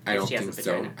woman if she has a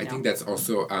vagina. I think that's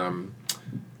also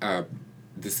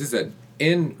this is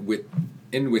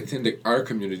within our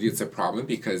community. It's a problem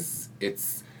because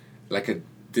it's like a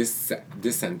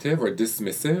disincentive or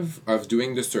dismissive of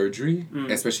doing the surgery,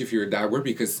 especially if you're that way,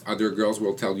 because other girls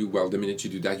will tell you, well, the minute you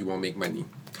do that, you won't make money,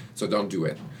 so don't do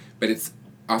it. But it's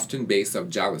often based of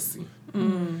jealousy,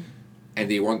 and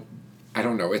they want. I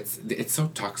don't know. It's so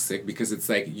toxic, because it's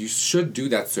like you should do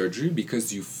that surgery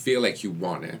because you feel like you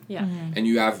want it, and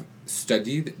you have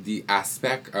studied the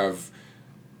aspect of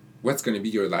what's going to be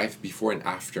your life before and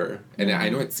after. And I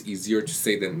know it's easier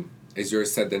said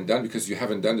than done, because you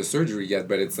haven't done the surgery yet.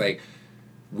 But it's like,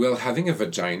 will having a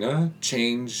vagina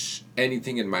change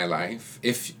anything in my life?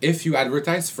 If you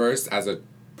advertise first as a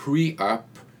pre-op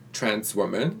trans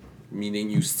woman, meaning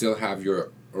you still have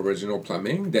your original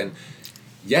plumbing, then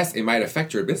yes, it might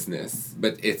affect your business,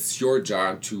 but it's your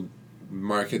job to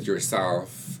market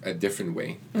yourself a different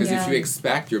way. Because if you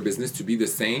expect your business to be the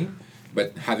same,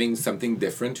 but having something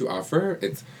different to offer,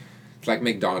 it's like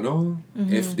McDonald's.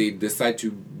 If they decide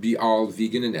to be all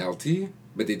vegan and healthy,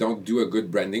 but they don't do a good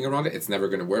branding around it, it's never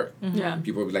going to work.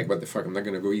 People will be like, what the fuck, I'm not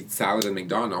going to go eat salad at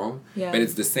McDonald's. But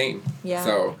it's the same.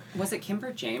 So was it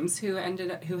Kimber James who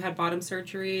had bottom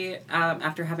surgery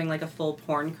after having like a full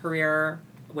porn career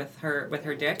with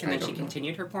her dick, and then she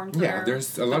continued her porn career? Yeah,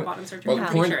 there's a lot. Bottom surgery.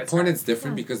 Well, porn is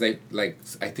different because I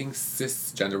think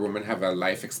cisgender women have a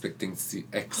life expectancy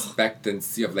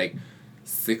of like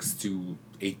 6 to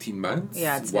 18 months.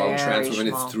 Yeah, it's while very trans women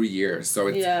small. It's 3 years, so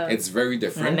it's very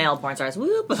different. And the male porn stars,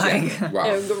 whoop, like. Wow,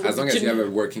 as long as you have a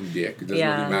working dick, it doesn't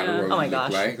really matter what you look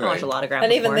like. I watch a lot of graphic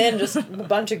and even porn. then, just a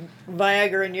bunch of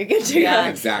Viagra and you're good to go. Yeah,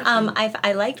 exactly.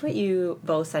 I liked what you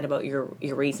both said about your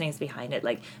reasonings behind it.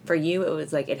 Like, for you, it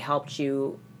was like it helped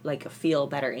you like feel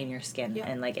better in your skin,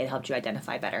 and like it helped you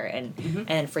identify better,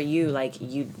 and for you, like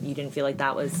you didn't feel like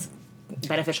that was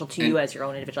beneficial to you as your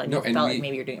own individual. Like, you felt like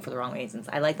maybe you're doing it for the wrong reasons.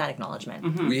 I like that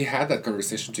acknowledgement. We had that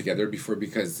conversation together before,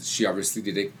 because she obviously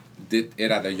did it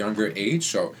at a younger age,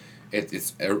 so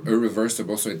it's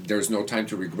irreversible, so there's no time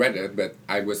to regret it. But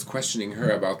I was questioning her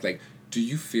about, like, do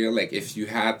you feel like if you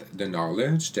had the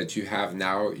knowledge that you have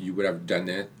now, you would have done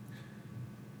it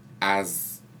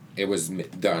as it was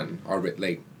done already?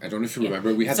 Like, I don't know if you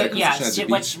remember, we had that conversation at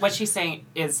the beach. What she's saying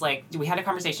is, like, we had a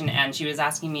conversation, and she was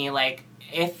asking me, like,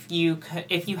 if you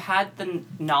had the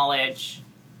knowledge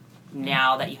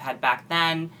now that you had back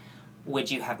then,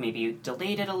 would you have maybe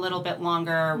delayed it a little bit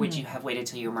longer? Would you have waited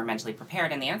till you were more mentally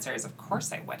prepared? And the answer is, of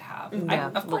course I would have.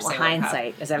 Of course I would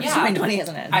hindsight have. is everything 20,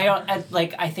 isn't it?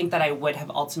 I think that I would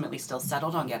have ultimately still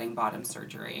settled on getting bottom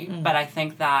surgery, but I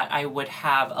think that I would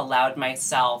have allowed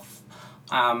myself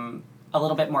a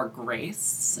little bit more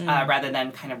grace rather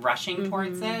than kind of rushing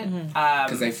towards it.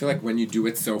 Because I feel like when you do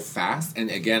it so fast, and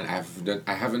again,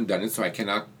 I haven't done it, so I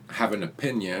cannot have an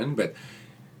opinion, but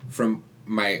from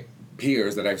my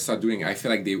peers that I saw doing it, I feel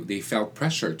like they felt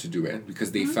pressure to do it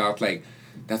because they felt like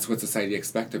that's what society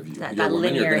expects of you. You're a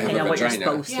woman, you're going to have a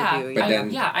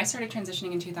vagina. I started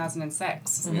transitioning in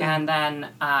 2006 and then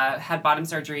had bottom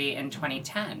surgery in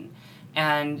 2010.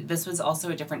 And this was also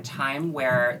a different time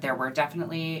where there were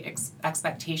definitely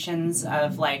expectations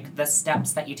of like the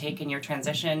steps that you take in your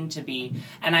transition to be,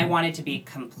 and I wanted to be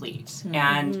complete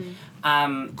and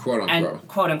quote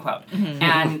unquote.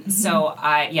 And so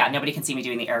nobody can see me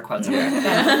doing the air quotes.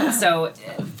 So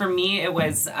for me, it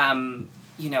was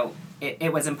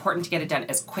it was important to get it done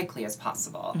as quickly as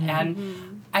possible.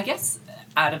 And I guess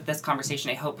out of this conversation,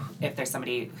 I hope if there's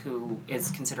somebody who is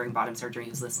considering bottom surgery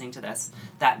who's listening to this,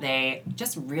 that they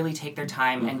just really take their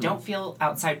time and don't feel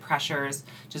outside pressures.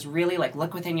 Just really like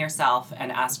look within yourself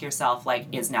and ask yourself, like,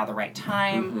 is now the right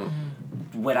time?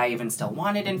 Would I even still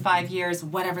want it in 5 years?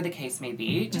 Whatever the case may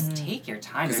be, just take your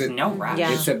time. There's no rush.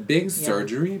 Yeah. It's a big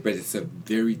surgery, but it's a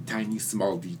very tiny,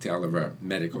 small detail of a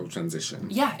medical transition.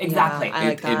 Yeah, exactly. Yeah, I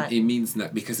like that. It means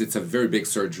not because it's a very big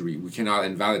surgery. We cannot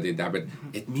invalidate that, but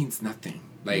it means nothing.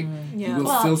 Like you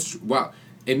will still.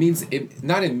 It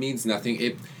means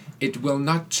nothing. It will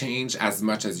not change as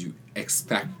much as you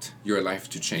expect your life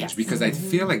to change because I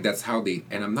feel like that's how they,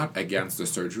 and I'm not against the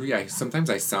surgery. Sometimes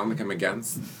I sound like I'm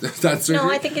against that surgery. No,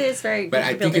 I think it is very good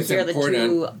I to be able think to hear the important.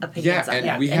 two opinions on it.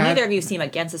 And neither of you seem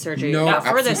against the surgery, No,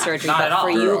 for the surgery, not but at all.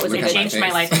 for you it was Look a at good my changed face.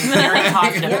 my life in very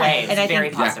positive ways. And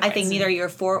I think neither you're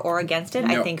for or against it.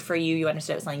 No. I think for you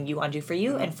understood it was something you want to do for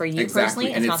you, and for you Exactly.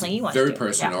 personally, and it's not something you want to do. very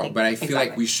personal, but I feel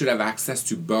like we should have access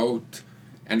to both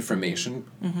information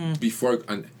before,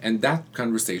 and that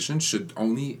conversation should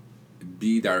only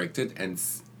be directed and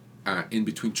in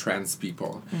between trans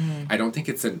people. I don't think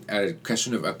it's a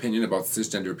question of opinion about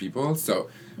cisgender people. So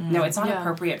no, it's not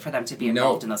appropriate for them to be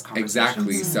involved in those conversations.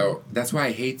 Exactly. So that's why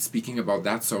I hate speaking about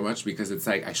that so much because it's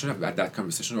like I should have had that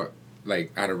conversation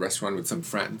like at a restaurant with some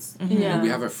friends. And we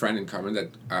have a friend in common that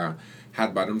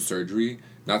had bottom surgery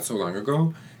not so long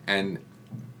ago, and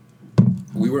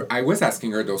I was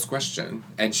asking her those questions,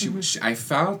 and she I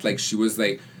felt like she was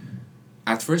like,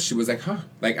 at first she was like,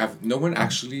 like no one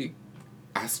actually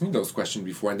asked me those questions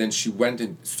before, and then she went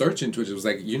and searched into it. It was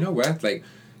like, you know what, like,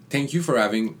 thank you for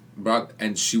having brought,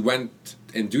 and she went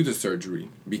and do the surgery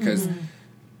because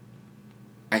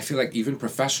I feel like even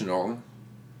professional,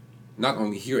 not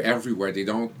only here, everywhere, they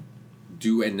don't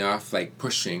do enough like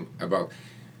pushing about.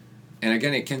 And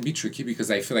again, it can be tricky because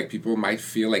I feel like people might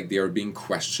feel like they are being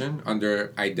questioned on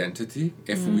their identity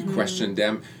if we question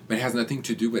them, but it has nothing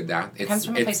to do with that. It comes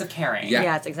from a place of caring.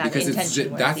 Yeah, it's exactly. Because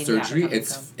that surgery,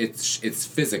 it's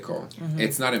physical.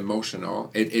 It's not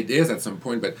emotional. It is at some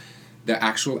point, but the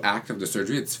actual act of the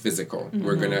surgery, it's physical.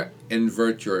 We're going to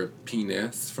invert your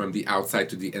penis from the outside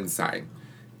to the inside.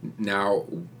 Now,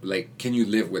 like, can you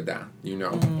live with that, you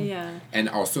know? Yeah. And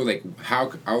also, like,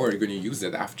 how are you going to use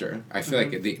it after? I feel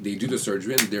like they do the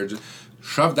surgery and they're just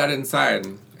shove that inside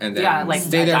and then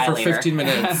stay there for 15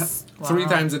 minutes 3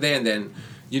 times a day, and then,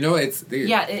 you know, it's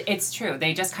true.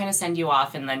 They just kind of send you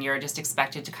off, and then you're just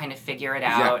expected to kind of figure it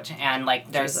out. And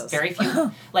like, there's very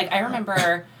few. Like, I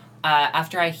remember.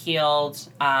 After I healed,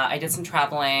 I did some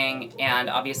traveling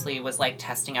and obviously was like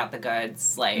testing out the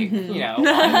goods, like, you know,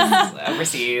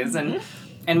 overseas. And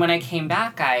when I came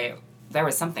back, there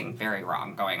was something very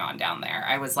wrong going on down there.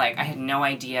 I was like, I had no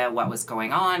idea what was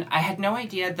going on. I had no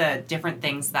idea the different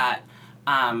things that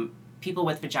people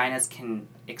with vaginas can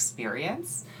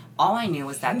experience. All I knew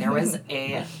was that there was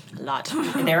a lot.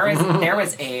 There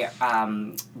was a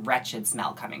wretched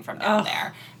smell coming from down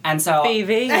there, and so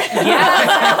baby, I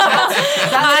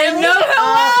know.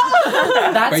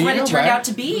 That's what it turned out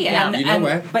to be. Yeah. And, you know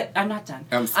what? But I'm not done.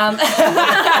 I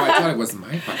thought it was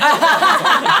my fault.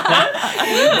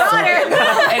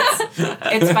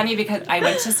 It's funny because I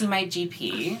went to see my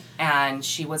GP, and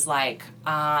she was like,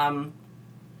 I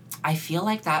feel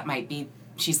like that might be.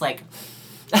 She's like,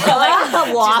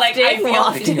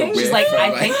 Wafting. She's like,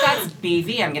 I think that's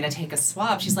BV. I'm gonna take a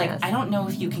swab. She's like, I don't know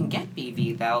if you can get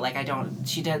BV though. Like,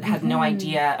 she had no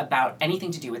idea about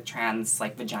anything to do with trans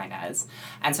like vaginas,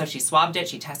 and so she swabbed it.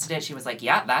 She tested it. She was like,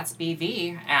 yeah, that's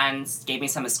BV, and gave me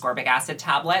some ascorbic acid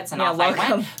tablets, and off I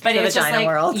went. But it was just like,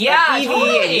 world. yeah, BV,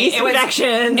 totally. It was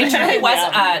infection. It truly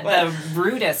was the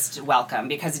rudest welcome,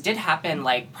 because it did happen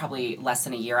like probably less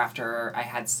than a year after I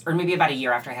had, or maybe about a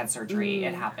year after I had surgery.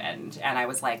 It happened, and I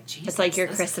was like, Jesus. It's like your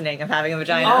christening of having a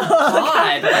vagina. Oh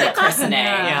God, what a christening.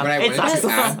 What I wanted to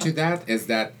add to that is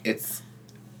that it's,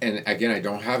 and again, I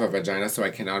don't have a vagina, so I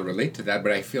cannot relate to that,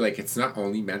 but I feel like it's not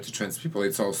only meant to trans people,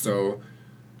 it's also,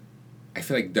 I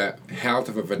feel like the health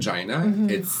of a vagina,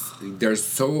 there's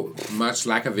so much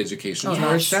lack of education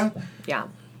towards that. Yeah.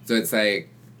 So it's like,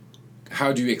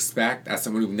 how do you expect, as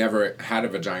someone who never had a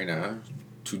vagina,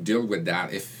 to deal with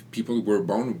that if people who were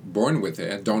born with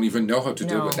it and don't even know how to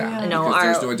deal with that? Because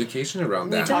there's no education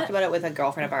around that. We talked about it with a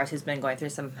girlfriend of ours who's been going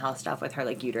through some health stuff with her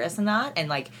like uterus and that, and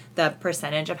like the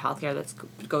percentage of healthcare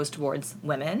that goes towards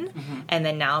women, and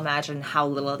then now imagine how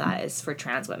little that is for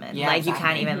trans women. Yeah, like you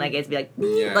can't even like it's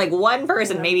be like one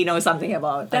person maybe knows something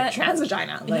about that trans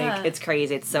vagina. Like it's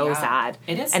crazy. It's so sad.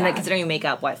 It is, and like considering you make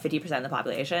up 50% of the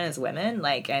population is women,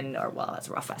 like that's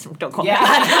a rough estimate. Don't quote me.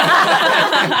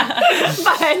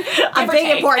 But a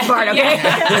big important part, okay?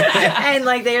 And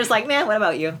like they're just like, man, what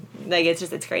about you? Like it's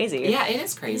crazy. Yeah, it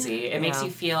is crazy. It makes you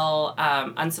feel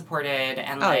unsupported,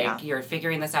 and you're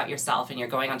figuring this out yourself, and you're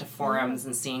going onto forums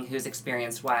and seeing who's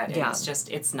experienced what. And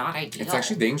it's not ideal. It's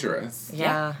actually dangerous.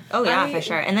 Yeah. Oh yeah, for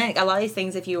sure. And then a lot of these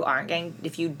things, if you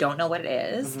don't know what it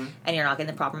is, and you're not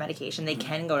getting the proper medication, they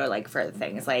can go to like further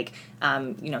things like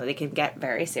they can get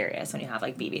very serious when you have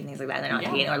like BB and things like that, and they're not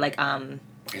taking, or like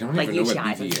I don't like even know what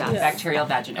UTIs BV and is. stuff. Bacterial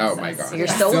vaginosis. Oh my God. You're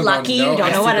so lucky you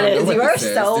don't know what it is. You are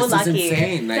so lucky. This is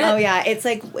insane. Like, oh yeah, it's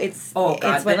like it's. Oh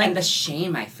God, it's when, and the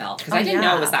shame I felt because I didn't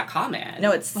know it was that common.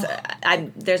 No, it's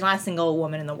there's not a single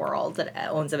woman in the world that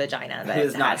owns a vagina that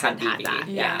has not hasn't had that.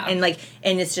 Yeah,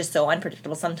 and it's just so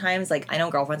unpredictable sometimes. Like I know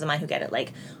girlfriends of mine who get it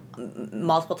like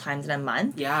multiple times in a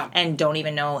month. Yeah. And don't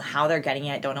even know how they're getting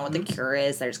it. Don't know what the cure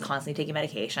is. They're just constantly taking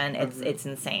medication. It's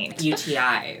insane.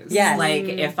 UTIs. Yes. Like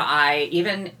if I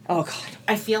even. Oh God.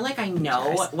 I feel like I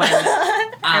know when.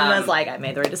 Emma's like, I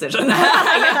made the right decision.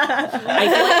 I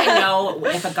feel like I know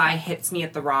if a guy hits me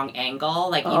at the wrong angle.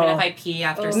 Like even if I pee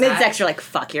after sex. Mid-sex, you're like,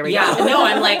 fuck, here we go. No,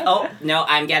 I'm like, oh no,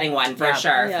 I'm getting one for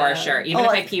sure. Even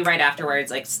if I pee right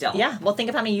afterwards, like still. Yeah. Well, think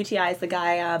of how many UTIs the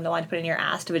guy the one to put in your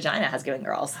ass to vagina has given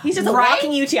girls. He's just a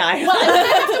walking UTI. Well, and then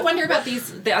I have to wonder about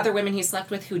the other women he slept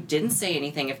with who didn't say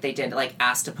anything if they did like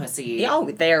ass to pussy. Yeah,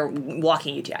 they're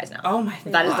walking UTIs now. Oh my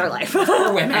God. That is their life.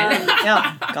 For women.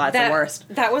 God, it's the worst.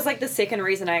 That was like the second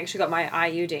reason I actually got my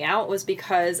IUD out was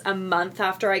because a month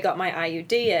after I got my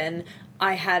IUD in,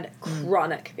 I had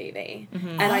chronic BV,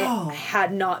 and I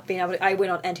had not been able to, I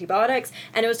went on antibiotics,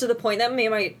 and it was to the point that me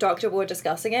and my doctor were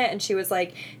discussing it, and she was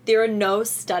like, there are no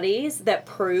studies that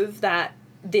prove that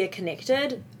they're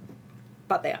connected,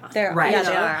 but they are. They're, right. Yeah,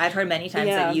 they are. I've heard many times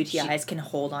that UTIs can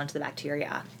hold on to the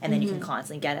bacteria, and then you can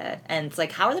constantly get it. And it's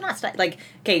like, how are they not like,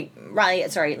 okay, Riley,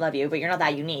 sorry, love you, but you're not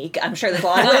that unique. I'm sure there's a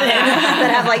lot of women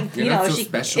that have like, you're not so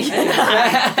special.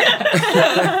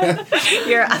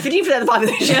 You're 15% of the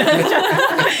population.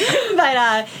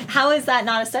 But how is that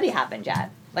not a study happened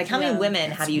yet? Like, how many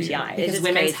women have UTIs? Because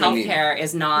women's healthcare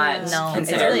is not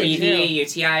considered really BV,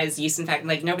 UTIs, yeast infection.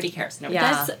 Like, nobody cares. Nobody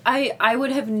cares. I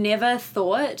would have never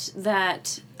thought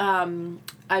that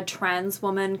a trans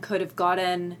woman could have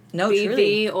gotten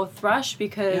BV or thrush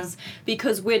because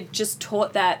we're just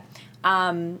taught that,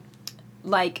 I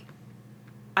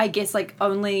guess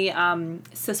only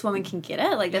cis women can get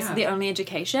it. Like that's the only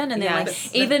education, and then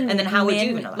even and then how would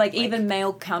you even know that? Even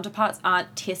male counterparts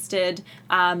aren't tested.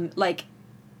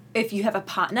 If you have a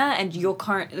partner and you're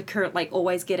current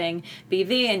always getting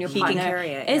BV and your partner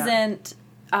carry it, isn't,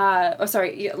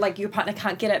 your partner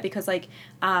can't get it because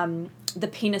the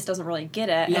penis doesn't really get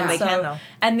it. Yeah, and they can though.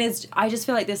 And I just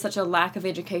feel like there's such a lack of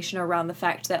education around the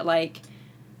fact that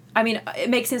I mean, it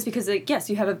makes sense because yes,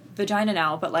 you have a vagina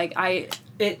now, but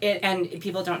and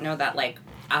people don't know that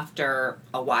after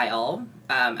a while,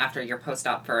 after you're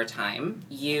post-op for a time,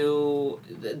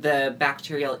 the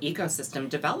bacterial ecosystem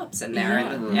develops in there,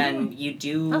 and you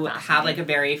do have a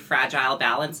very fragile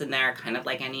balance in there, kind of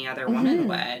like any other woman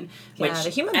would. The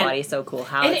human body is so cool.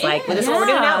 How it's like, well, this is what we're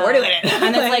doing now. We're doing it,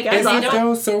 and it's like, Isn't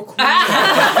that so cool?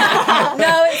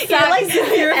 No, it's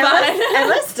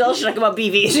Emma's still shook about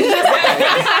BV.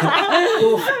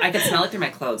 Oof, I could smell it through my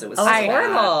clothes. It was so bad.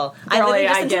 horrible. I literally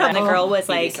just listened to it. The girl was BB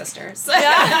like, sisters.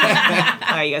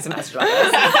 "Oh, you guys are messaged about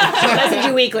this. I message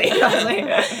you weekly."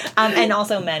 And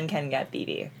also, men can get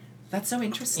BV. That's so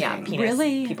interesting. Yeah, penis.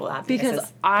 Really? People have because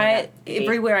penises can get BV.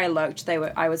 everywhere I looked,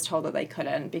 I was told that they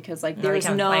couldn't because like No, there's they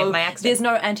can't. no My ex did. there's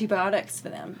no antibiotics for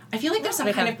them. I feel like there's some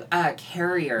kind of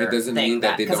carrier It doesn't thing mean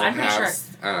that they 'cause don't I'm pretty have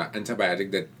sure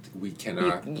antibiotic that we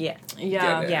cannot Yeah.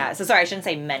 Yeah. get it. Yeah. So sorry, I shouldn't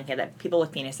say men get it. People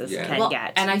with penises Yeah. can Well,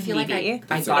 get and I feel like BV.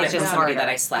 I It's got it just from somebody harder. that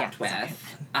I slept Yeah. with.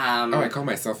 I call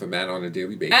myself a man on a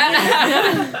daily basis.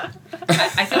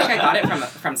 I feel like I got it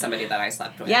from somebody that I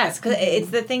slept with. Yes, because it's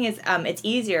the thing is, it's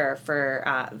easier for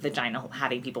vaginal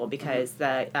having people because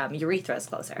the urethra is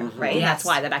closer, right? Yes. That's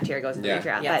why the bacteria goes in the Yeah.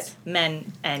 urethra. Yes. But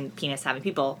men and penis having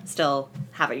people still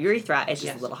have a urethra. It's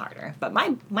just a little harder. But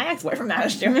my ex boyfriend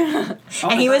managed to,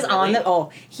 and he was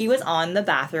on the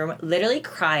bathroom literally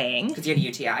crying. Because you had a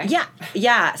UTI?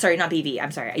 Yeah. Sorry, not BV.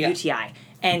 I'm sorry, a UTI.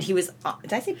 And he was.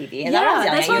 Did I say BV? Is that what I was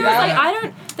Yeah, that's yelling why at I you was like, about? I don't.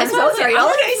 I'm That's why I so was like, sorry. I Y'all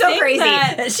don't look at me so think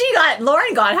crazy.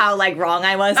 Lauren got how like wrong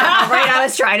I was, how right I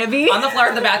was trying to be. On the floor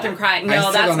of the bathroom crying. I No,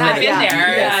 still that's don't not have in it.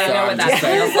 there. Yeah, I so know what I'm that just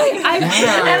feels like-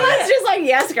 like. Emma's just like,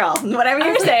 yes, girl. Whatever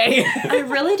you're saying. I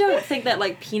really don't think that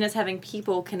like penis having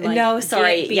people can like No,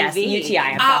 sorry. get Yes, BV. UTI.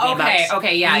 I'm talking Okay, about.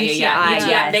 okay, yeah. UTI,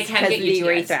 Yeah, they can 'cause get the UTIs.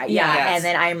 urethra. Yeah, Yes. and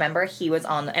then I remember he was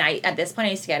on, and I at this point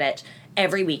I used to get it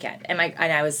every weekend, and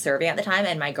I was serving at the time,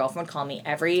 and my girlfriend would call me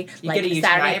every You get a UTI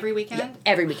Saturday every weekend? Yeah,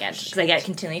 every weekend because I get it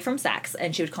continually from sex,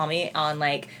 and she would call me on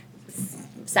like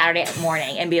Saturday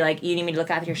morning and be like, "You need me to look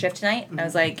after your shift tonight?" And I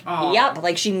was like, Aw. "Yep."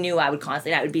 Like she knew I would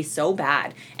constantly. That would be so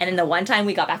bad. And then the one time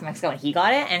we got back from Mexico and he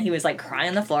got it, and he was like crying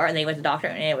on the floor, and they went to the doctor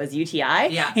and it was UTI.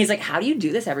 Yeah. And he's like, "How do you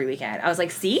do this every weekend?" I was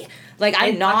like, "See, like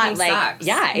I'm It not fucking like sucks.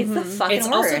 yeah, it's the fucking It's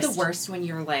worst." also the worst when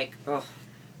you're like, oh,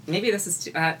 maybe this is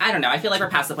too, I don't know. I feel like we're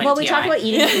past the point Well, of we TMI. talked about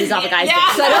eating foods off a guy's Yeah.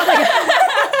 dick, so I don't think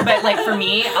But like for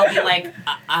me,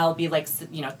 I'll be like,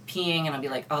 you know, peeing, and I'll be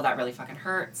like, oh, that really fucking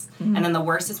hurts. And then the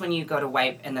worst is when you go to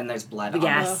wipe, and then there's blood on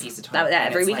Yes. the piece of toilet. that and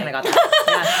every it's weekend like, I got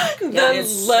that. Yeah. The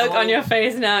it's look so- on your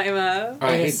face now, Emma.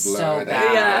 I It hate is so blood.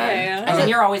 bad. Yeah. And then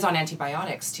you're always on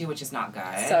antibiotics too, which is not good.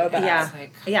 So bad. Yeah, It's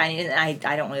like, yeah, and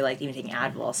I don't really like even taking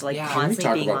Advil, so like Yeah. Can we constantly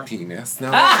talk being about on. penis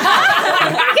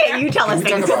now? Okay, you tell us Can we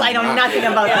things talk because I know about nothing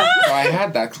about that. So I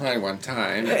had that client one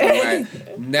time, and I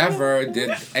never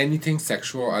did anything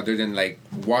sexual other than like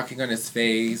walking on his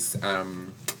face,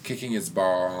 kicking his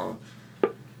ball.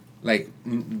 Like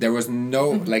there was no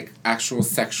like actual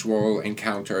sexual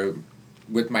encounter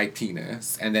with my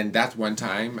penis. And then that one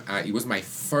time, it was my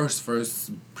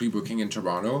first pre-booking in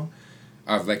Toronto,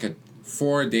 of like a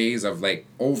 4 days of like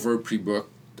over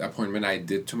pre-booked appointment I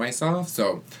did to myself.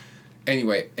 So.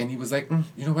 Anyway, and he was like,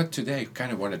 you know what, today I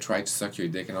kind of want to try to suck your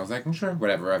dick. And I was like, sure,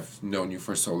 whatever. I've known you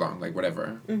for so long. Like,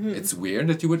 whatever. It's weird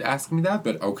that you would ask me that,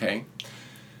 but okay.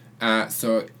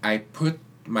 So I put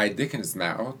my dick in his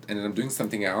mouth, and then I'm doing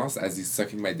something else as he's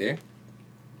sucking my dick.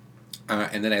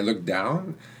 And then I look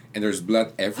down, and there's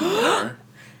blood everywhere.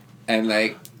 And,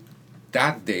 like,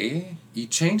 that day, he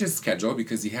changed his schedule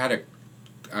because he had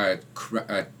a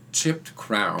chipped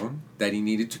crown that he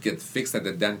needed to get fixed at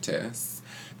the dentist.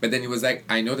 But then he was like,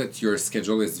 I know that your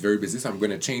schedule is very busy, so I'm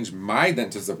going to change my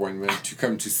dentist appointment to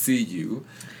come to see you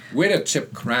with a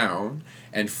chipped crown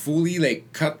and fully,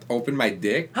 like, cut open my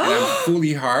dick. And I'm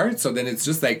fully hard, so then it's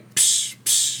just like, psh,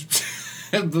 psh,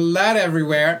 psh, and blood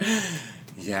everywhere.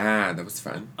 Yeah, that was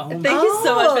fun. oh Thank you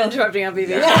so much for interrupting our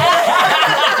BB.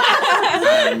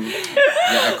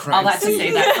 Yeah, a crime All that to scene.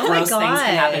 say that Oh my gross things God.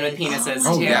 can happen with penises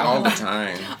Oh, too. yeah, all the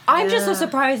time. I'm just so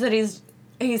surprised that he's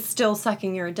still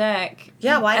sucking your dick.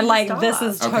 Yeah, why And did like he this stop?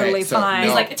 is totally so, fine. no,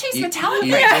 He's like, it tastes metallic.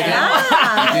 He didn't,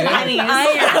 Ah, he didn't?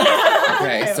 pennies.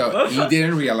 Okay, so he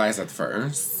didn't realize at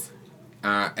first.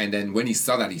 And then when he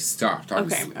saw that, he stopped,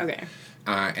 obviously. Okay.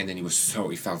 And then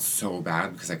he felt so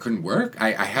bad because I couldn't work.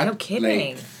 I had No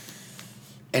kidding. like,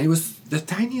 and it was the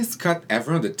tiniest cut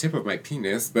ever on the tip of my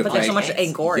penis, but But like there's so much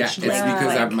engorged. Yeah, it's like,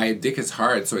 because like- my dick is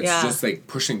hard, so it's Yeah. just like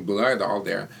pushing blood all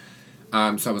there.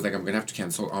 So I was like, I'm gonna have to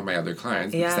cancel all my other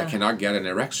clients because I Yeah. cannot get an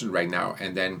erection right now.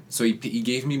 And then so he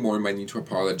gave me more money to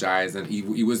apologize, and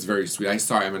he was very sweet. I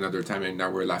saw him another time, and now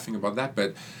we're laughing about that.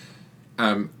 But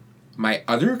my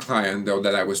other client though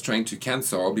that I was trying to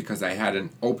cancel because I had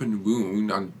an open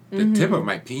wound on the tip of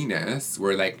my penis,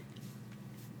 were like,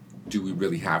 do we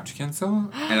really have to cancel?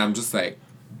 And I'm just like,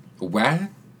 what?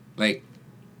 Like,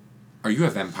 are you a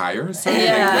vampire? So like,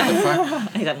 what the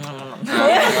fuck? He's like, "Mm, mm,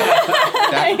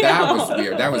 mm." That was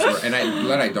weird. That was weird. And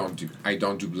I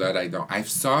don't do blood. I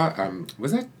saw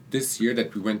was that this year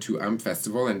that we went to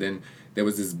festival, and then there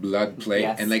was this blood play,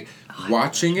 Yes. and like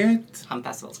watching it Hum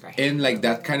Festival's great. in like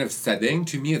that kind of setting,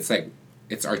 to me, it's like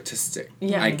it's artistic.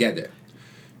 Yeah. I get it,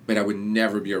 but I would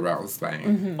never be aroused by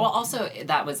it. Well, also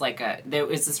that was like there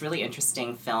was this really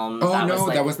interesting film. Oh that no, was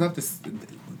like, that was not this.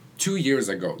 2 years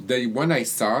ago, the one I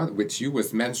saw with you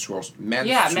was menstrual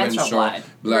blood.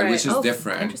 Right. Which is Oh,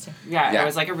 different. interesting. Yeah, it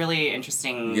was like a really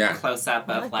interesting Yeah. close up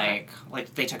of like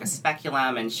they took a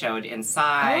speculum and showed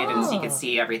inside, and so you could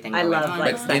see everything. I going love on.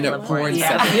 like But in a speculum porn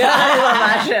Yeah. setting. Yeah, I love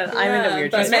that shit. I'm into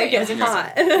weird but shit. make it It's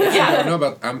hot. I Yeah. don't know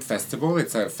about Festival.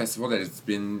 It's a festival that has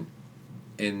been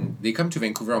in. They come to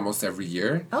Vancouver almost every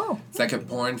year. Oh. It's like a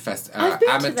porn I've been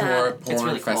to amateur that. porn It's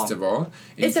really cool. festival.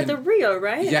 And It's you at the can- Rio,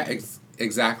 right? Yeah,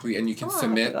 exactly. And you can Oh, I'll have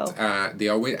submit. to go. They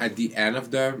always at the end of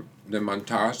the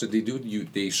montage that they do.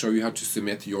 They show you how to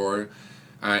submit your.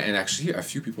 And actually, a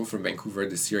few people from Vancouver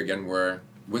this year again were.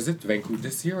 Was it Vancouver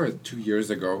this year or 2 years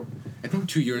ago? I think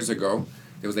 2 years ago.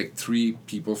 There was like 3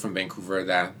 people from Vancouver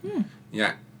that.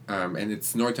 Yeah. And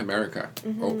it's North America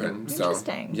open. So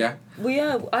Interesting. yeah.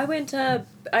 I went,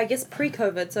 I guess,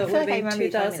 pre-COVID, so I it feel would like I have remember been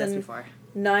you telling me this before.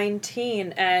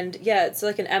 2019, and yeah, it's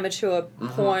like an amateur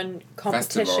porn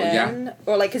competition, Festival, yeah.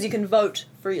 or like because you can vote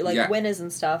for like Yeah. winners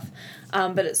and stuff.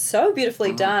 But it's so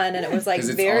beautifully done, and it was like Because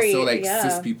it's very also like yeah.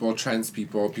 cis people, trans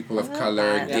people, people of love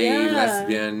color, that. gay, Yeah.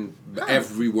 lesbian,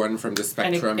 everyone from the And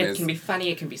spectrum it is. can be funny,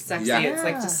 it can be sexy. Yeah. It's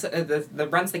like just the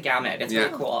runs the gamut. It's Yeah.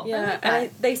 really cool. Yeah, like and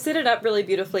that. they set it up really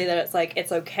beautifully that it's like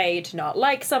it's okay to not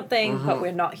like something, but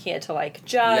we're not here to like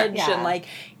judge, Yeah. and like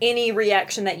any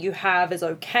reaction that you have is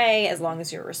okay as long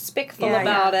as you're respectful Yeah,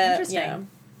 about yeah. it. Interesting.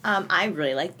 Yeah. I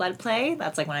really like blood play.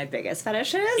 That's like one of my biggest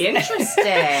fetishes.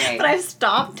 Interesting. But I've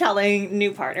stopped telling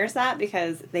new partners that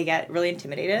because they get really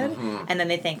intimidated, and then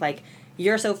they think like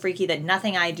you're so freaky that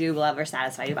nothing I do will ever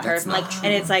satisfy you. But That's I'm like, not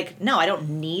and it's like, no, I don't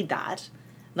need that.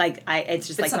 Like it's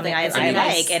just It's like something I something-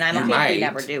 like, and I'm you okay if might, we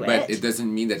never do but it. it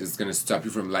doesn't mean that it's gonna stop you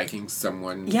from liking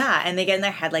someone. Yeah, and they get in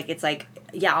their head like it's like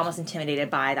almost intimidated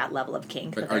by that level of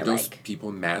kink. But that are they're those like,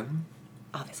 people men?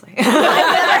 obviously.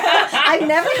 I've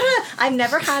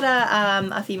never had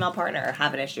a female partner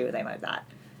have an issue with anything like that.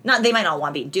 Not they might not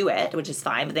want me to do it, which is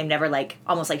fine, but they've never like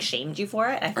almost like shamed you for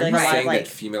it. I feel Are like you a lot saying of like that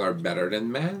female are better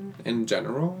than men in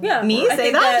general? Yeah. me I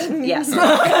say think that? Yes. And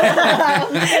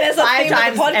it's a 5 theme of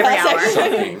times the every podcast.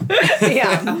 hour. Shocking.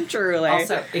 Yeah, truly.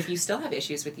 Also, if you still have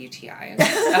issues with UTIs,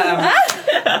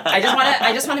 I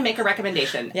just want to make a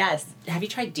recommendation. Yes. Have you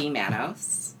tried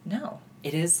D-Manos? No.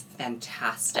 It is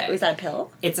fantastic. Was that a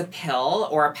pill? It's a pill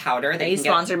or a powder that Are you you can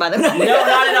sponsored by them? Get. No,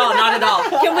 not at all. Not at all.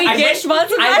 Can we get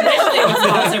sponsored by I them? wish they would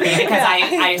sponsor me because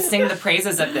I sing the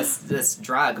praises of this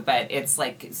drug, but it's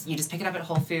like you just pick it up at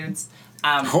Whole Foods.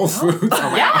 Whole Foods.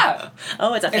 Oh my God. Yeah.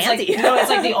 Oh, it's a It's fancy. it's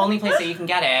like the only place that you can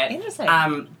get it.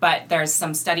 Interesting. But there's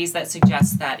some studies that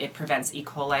suggest that it prevents E.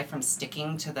 coli from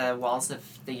sticking to the walls of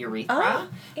the urethra. Oh,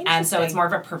 and so it's interesting. more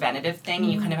of a preventative thing.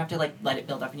 You kind of have to like let it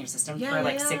build up in your system Yeah, for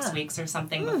like yeah, 6 yeah. weeks or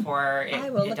something before it,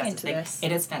 I will it look does into its thing. this.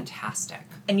 It is fantastic.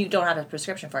 And you don't have a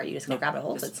prescription for it. You just go grab it at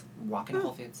Whole Just Foods. walk into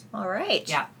Whole Foods. All right.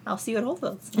 Yeah. I'll see you at Whole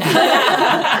Foods.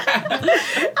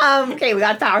 Okay, we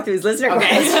got to power through listener Okay.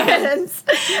 questions.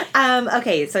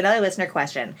 Okay, so another listener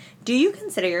question. Do you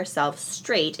consider yourself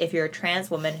straight if you're a trans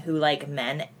woman who like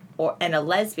men and a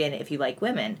lesbian if you like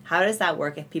women? How does that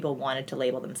work if people wanted to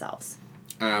label themselves?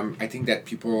 I think that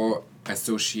people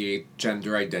associate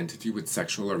gender identity with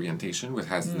sexual orientation, which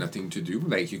has nothing to do.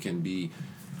 Like, you can be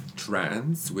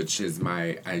trans, which is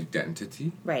my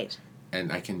identity, Right.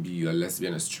 and I can be a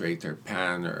lesbian, a straight, or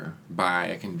pan, or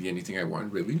bi. I can be anything I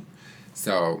want, really.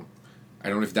 So, I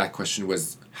don't know if that question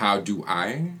was, how do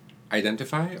I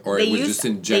identify? Or it was just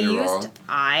in general. They used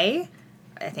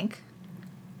I think.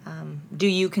 Do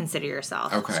you consider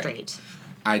yourself Okay. straight?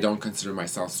 I don't consider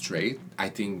myself straight. I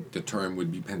think the term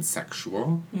would be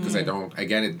pansexual because I don't.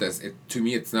 Again, to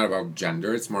me, it's not about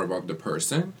gender. It's more about the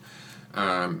person.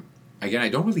 Again, I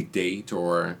don't really date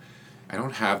or I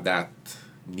don't have that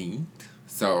need.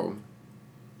 So,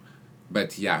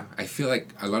 but yeah, I feel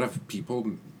like a lot of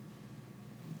people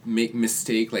make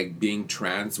mistake like being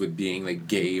trans with being like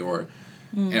gay or,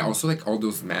 and also like all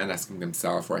those men asking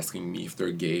themselves or asking me if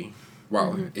they're gay.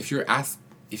 Well, if you ask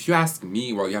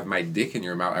me while you have my dick in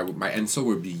your mouth, my answer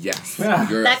would be yes.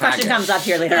 You're That a question faggot. comes up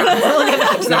here later on. We'll get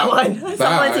back to that one. Someone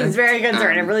But, seems very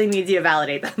concerned. It um, really needs you to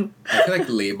validate them. I feel like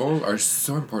labels are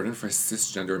so important for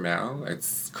cisgender male.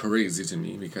 It's crazy to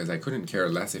me because I couldn't care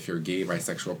less if you're gay,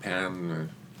 bisexual, pan,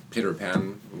 Peter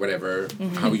Pan, whatever,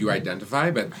 how you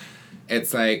identify. But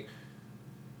it's like,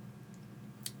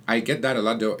 I get that a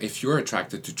lot though. If you're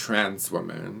attracted to trans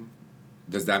women,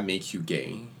 does that make you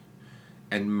gay?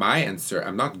 And my answer,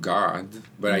 I'm not God,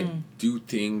 but I do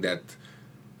think that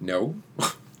no.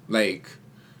 Like,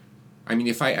 I mean,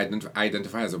 if I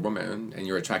identify as a woman and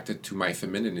you're attracted to my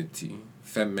femininity,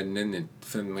 Close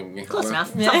enough.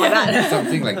 Something like that.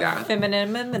 something like that.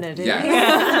 Femininity. Yeah. If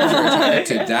you're attracted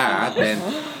to that, then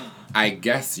I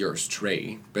guess you're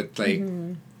straight. But like,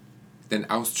 then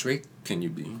how straight can you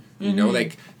be? You know,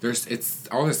 like it's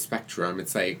all a spectrum.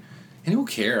 It's like, and who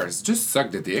cares? Just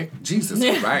suck the dick. Jesus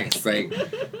Christ. Like,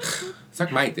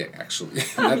 suck my dick, actually.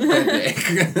 Not the dick.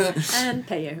 And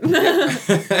pay you.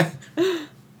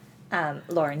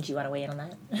 Lauren, do you want to weigh in on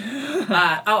that?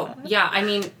 I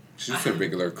mean, She's just a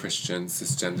regular Christian,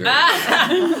 cisgender.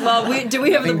 Well, do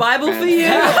we have the Bible for you?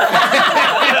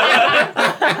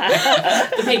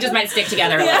 the pages might stick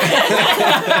together.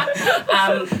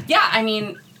 I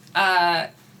mean, I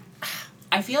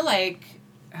feel like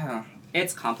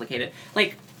it's complicated.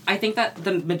 Like, I think that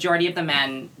the majority of the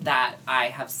men that I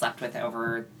have slept with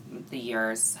over the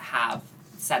years have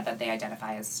said that they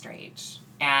identify as straight.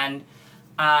 And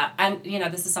you know,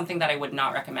 this is something that I would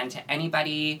not recommend to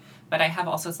anybody, but I have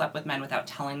also slept with men without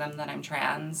telling them that I'm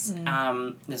trans.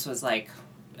 This was like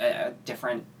a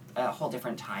whole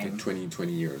different time. Like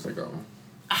 20 years ago.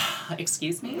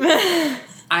 Excuse me?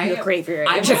 You're great for your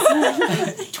age.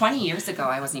 20 years ago,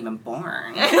 I wasn't even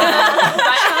born.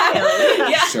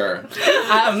 Sure.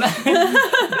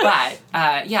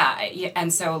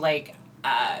 And so, like,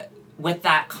 with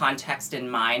that context in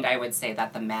mind, I would say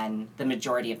that the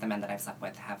majority of the men that I've slept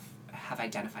with have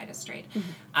identified as straight.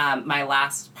 My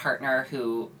last partner,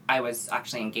 who I was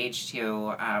actually engaged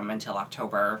to until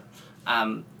October,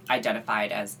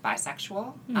 identified as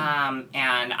bisexual.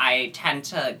 And I tend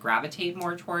to gravitate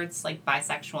more towards, like,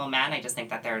 bisexual men. I just think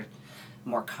that they're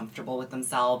more comfortable with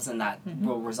themselves, and that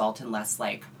will result in less,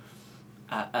 like,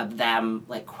 of them,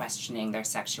 like, questioning their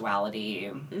sexuality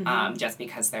just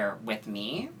because they're with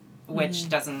me, which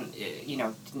doesn't,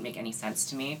 didn't make any sense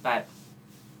to me. But,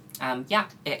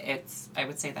 it's I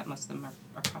would say that most of them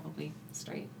are probably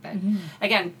straight. But,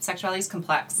 again, sexuality is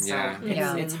complex, so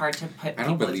it's hard to put I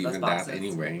don't people believe into those in boxes. that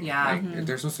anyway. Yeah. Like,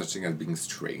 there's no such thing as being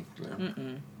straight.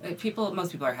 Most people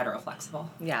are heteroflexible.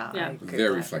 Yeah. Yeah.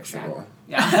 Very flexible.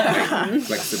 Yeah. Like,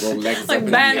 flexible legs Like up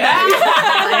in band the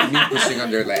air. Me pushing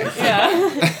on their legs.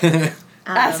 Yeah.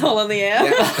 Asshole in the air.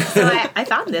 Yeah. So I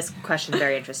found this question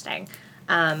very interesting.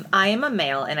 I am a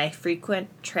male and I frequent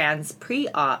trans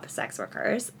pre-op sex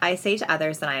workers. I say to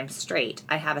others that I am straight.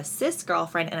 I have a cis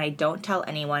girlfriend and I don't tell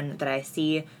anyone that I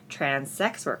see trans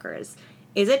sex workers.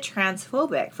 Is it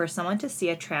transphobic for someone to see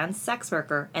a trans sex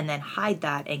worker and then hide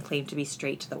that and claim to be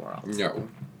straight to the world? No.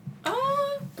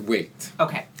 Wait.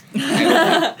 Okay.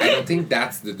 I don't think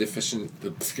that's the definition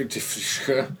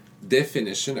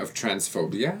of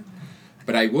transphobia.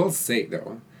 But I will say,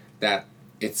 though, that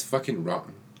it's fucking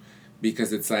wrong.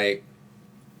 Because it's like,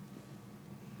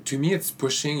 to me, it's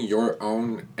pushing your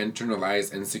own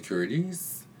internalized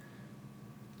insecurities,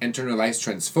 internalized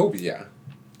transphobia,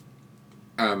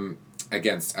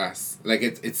 against us. Like,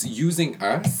 it's using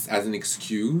us as an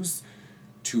excuse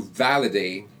to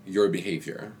validate your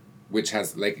behavior, which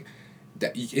has, like,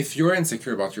 that if you're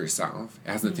insecure about yourself, it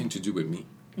has nothing to do with me.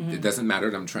 It doesn't matter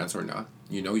that I'm trans or not.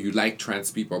 You know, you like trans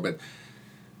people, but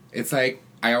it's like,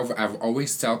 I've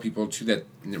always tell people too that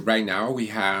right now we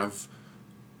have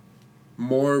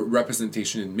more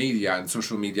representation in media and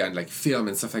social media and like film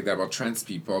and stuff like that about trans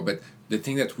people, but the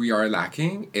thing that we are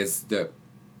lacking is the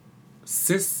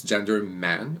cisgender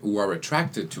men who are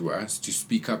attracted to us to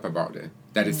speak up about it.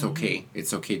 That it's okay.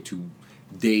 It's okay to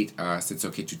date us. It's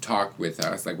okay to talk with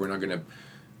us. Like, we're not gonna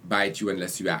bite you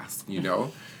unless you ask, you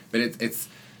know? But it's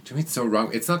to me, it's so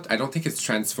wrong. It's not, I don't think it's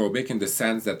transphobic in the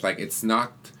sense that, like, it's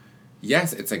not,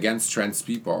 yes, it's against trans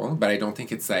people, but I don't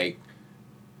think it's like,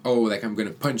 oh, like, I'm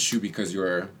gonna punch you because you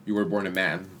were born a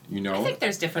man, you know? I think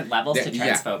there's different levels to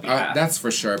transphobia. Yeah, that's for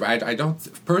sure. But I don't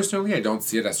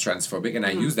see it as transphobic, and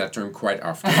I use that term quite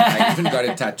often. I even got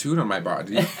it tattooed on my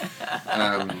body.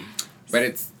 But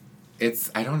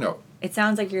it's I don't know. It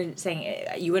sounds like you're saying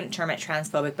you wouldn't term it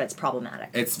transphobic, but it's problematic.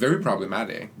 It's very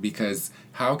problematic because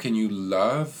how can you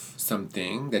love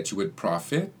something that you would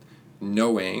profit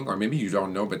knowing, or maybe you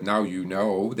don't know, but now you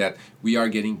know that we are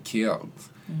getting killed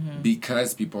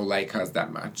because people like us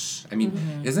that much. I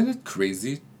mean, isn't it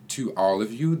crazy to all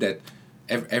of you that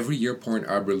every year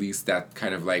Pornhub released that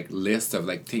kind of like list of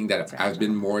like things that have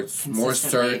been more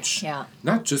searched,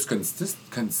 not just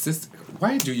consist.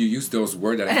 Why do you use those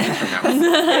words that I can't pronounce?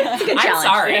 It's a good challenge. I'm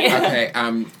sorry. Okay,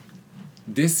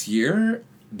 this year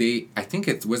I think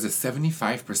it was a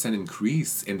 75%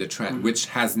 increase in the trend, which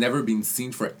has never been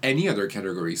seen for any other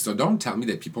category. So don't tell me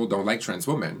that people don't like trans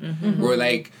women. We're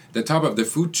like the top of the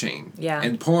food chain. Yeah.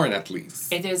 In porn, at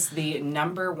least. It is the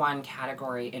number one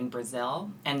category in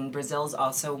Brazil, and Brazil is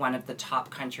also one of the top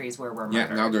countries where we're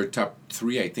murdered. Yeah, now they're top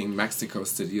 3. I think Mexico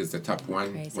City is the top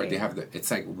 1, Crazy. where they have it's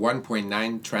like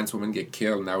 1.9 trans women get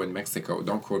killed now in Mexico.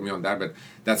 Don't quote me on that, but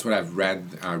that's what I've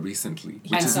read recently,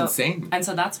 which is insane. And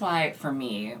so that's why, for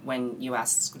me, when you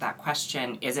ask that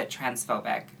question, is it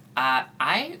transphobic?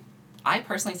 I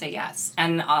personally say yes,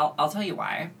 and I'll tell you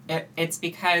why. It's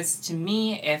because, to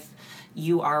me, if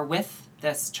you are with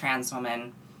this trans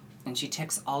woman and she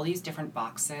ticks all these different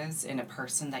boxes in a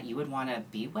person that you would want to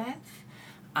be with,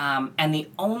 and the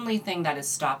only thing that is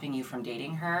stopping you from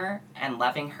dating her and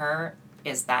loving her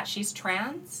is that she's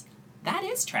trans, that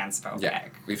is transphobic. Yeah,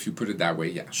 if you put it that way,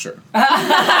 yeah, sure. You're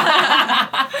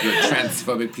a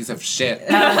transphobic piece of shit.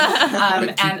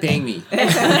 But keep paying me.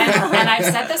 And I've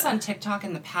said this on TikTok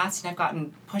in the past, and I've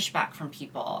gotten pushback from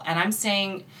people. And I'm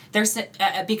saying,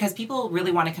 because people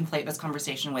really want to conflate this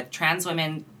conversation with trans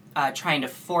women trying to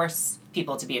force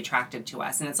people to be attracted to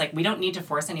us, and it's like, we don't need to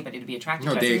force anybody to be attracted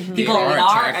to us. People are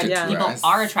attracted to people us.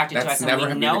 are attracted to That's us, never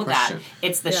and we been a know that. question.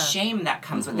 It's the shame that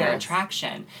comes with their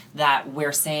attraction that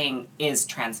we're saying is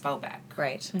transphobic.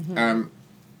 Right.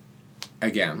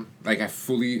 Again, like, I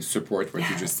fully support what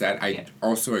you just said. I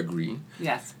also agree.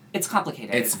 Yes, it's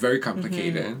complicated. It's very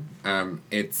complicated. But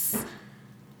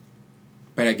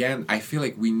again, I feel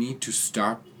like we need to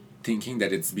stop thinking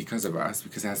that it's because of us,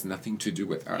 because it has nothing to do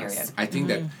with us. Period. I think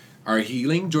that our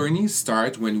healing journeys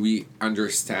start when we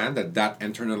understand that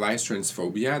internalized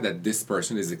transphobia that this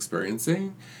person is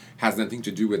experiencing has nothing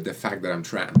to do with the fact that I'm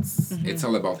trans. It's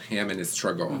all about him and his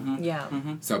struggle. Yeah.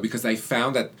 So because I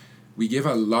found that we give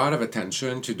a lot of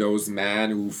attention to those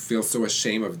men who feel so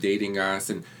ashamed of dating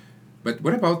us, but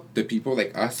what about the people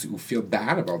like us who feel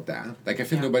bad about that? Like, I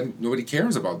feel nobody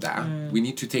cares about that. We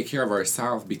need to take care of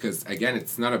ourselves, because again,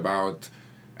 it's not about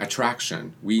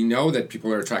attraction. We know that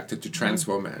people are attracted to trans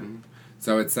women.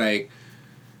 So it's like,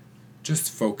 just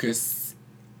focus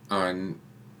on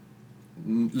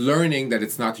learning that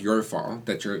it's not your fault,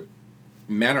 that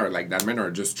men are like that. Men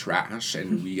are just trash,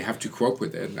 and we have to cope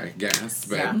with it, I guess.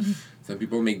 But some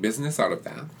people make business out of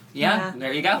that. Yeah,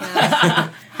 there you go.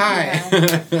 Hi.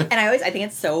 And I think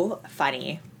it's so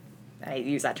funny. I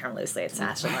use that term loosely. It's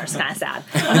actually it's kind of sad.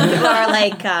 People are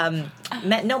like,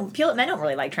 men don't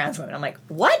really like trans women. I'm like,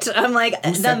 what? I'm like,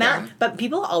 Who said that? But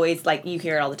people always, like, you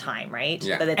hear it all the time, right?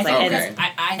 Yeah. But it's I like, think,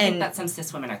 Okay. I think that some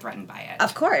cis women are threatened by it.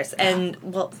 of course, and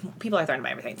well, people are threatened by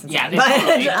everything. Since Yeah,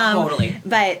 then. totally.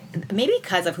 But maybe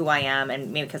because of who I am,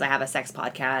 and maybe because I have a sex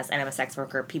podcast and I'm a sex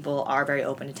worker, people are very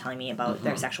open to telling me about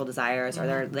their sexual desires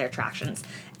or their attractions,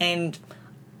 and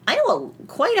I know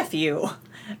quite a few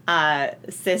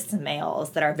cis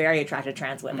males that are very attracted to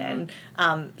trans women.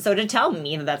 So to tell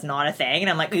me that that's not a thing, and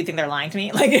I'm like, you think they're lying to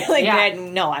me?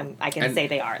 No, I can say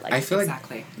they are. Like, I feel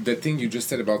Exactly. like the thing you just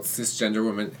said about cisgender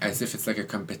women, as if it's like a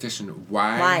competition.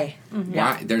 Why?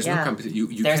 Why? There's no competition. You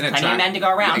There's can plenty of attract men to go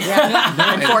around.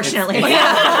 unfortunately.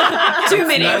 Too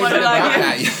many. Not What even about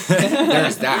about you? that.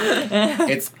 There's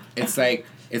that.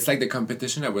 It's like the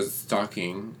competition I was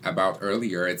talking about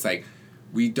earlier. It's like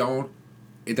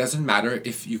it doesn't matter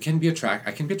if you can be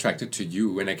I can be attracted to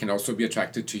you, and I can also be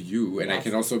attracted to you, and I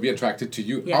can also be attracted to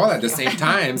you, all at the same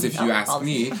times. If you ask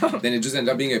me, then it just ends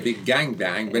up being a big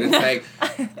gangbang. But it's like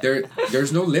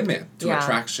there's no limit to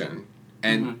attraction.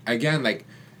 And again, like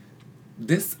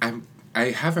this, I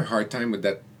have a hard time with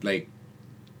that, like,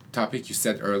 topic you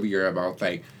said earlier about,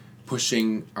 like,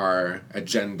 pushing our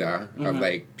agenda of,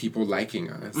 like, people liking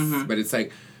us. But it's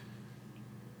like,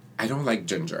 I don't like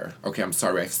ginger. Okay, I'm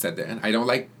sorry I've said that. I don't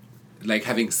like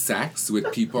having sex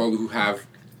with people who have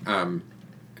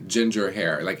ginger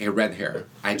hair, like a red hair.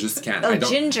 I just can't. Oh, I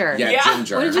don't, ginger. Yeah,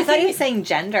 ginger. I thought you were saying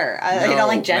gender. I don't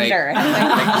like gender. Like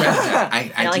red hair.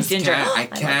 I like just ginger. can't. I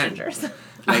love can't. gingers.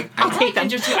 Like, I'll take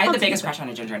ginger too. I had the biggest crush on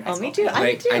a ginger in high Oh, school. me too.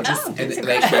 like, too. I just, and,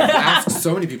 like, I've asked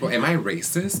so many people, am I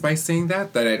racist by saying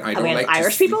that I don't like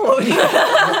Irish to people?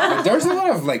 There's a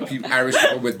lot of, like, Irish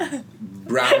people with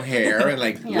brown hair and,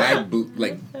 like, light blue,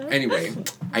 like, anyway,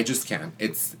 I just can't.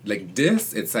 It's like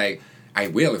this, it's like, I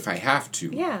will if I have to,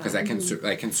 because I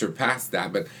can surpass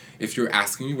that. But if you're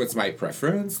asking me what's my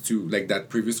preference to, like, that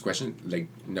previous question, like,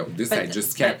 no, I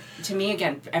just can't. But to me,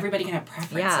 again, everybody can have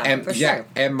preferences. Yeah. For sure.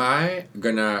 Am I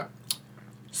gonna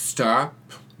stop,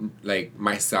 like,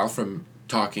 myself from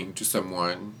talking to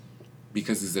someone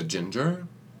because he's a ginger?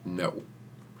 No.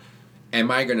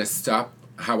 Am I gonna stop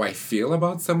how I feel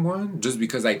about someone just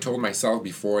because I told myself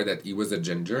before that he was a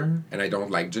ginger and I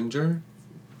don't like ginger?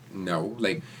 no.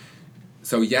 Like,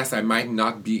 so yes, I might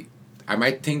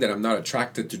think that I'm not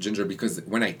attracted to ginger because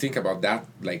when I think about that,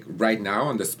 like right now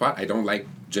on the spot, I don't like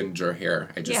ginger hair.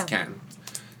 I just can't.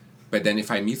 But then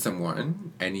if I meet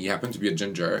someone and he happens to be a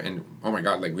ginger and oh my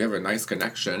God, like we have a nice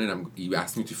connection and you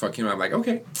ask me to fuck him, I'm like,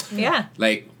 okay. Yeah.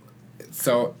 Like,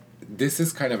 so this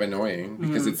is kind of annoying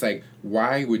because it's like,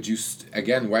 why would you,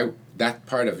 why that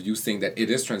part of you saying that it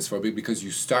is transphobic because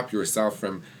you stop yourself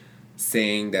from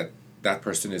saying that that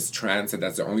person is trans and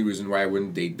that's the only reason why I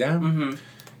wouldn't date them? Mm-hmm.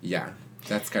 Yeah,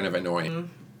 that's kind of annoying.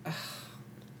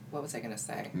 What was I going to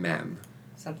say? Man.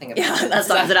 Something about that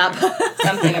sums it up.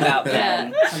 Something about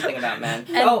men. Something about men.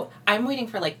 I'm waiting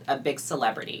for like a big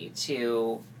celebrity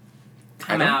to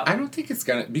come out. I don't think it's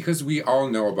gonna because we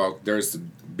all know about there's a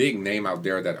big name out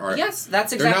there that are yes,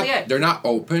 that's exactly it. They're not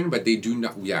open, but they do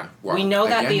not. Yeah, well, we know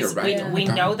that again, these. You're right. We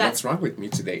know that. What's wrong with me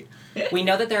today? We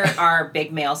know that there are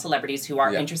big male celebrities who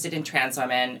are interested in trans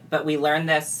women, but we learn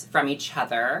this from each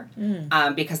other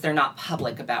because they're not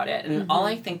public about it. And all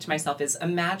I think to myself is,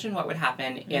 imagine what would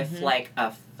happen if, like,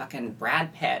 a fucking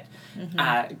Brad Pitt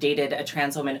dated a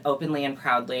trans woman openly and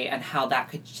proudly, and how that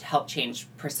could help change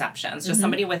perceptions. Just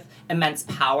somebody with immense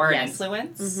power and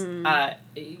influence.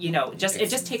 You know, it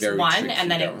just takes one, tricky, and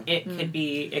then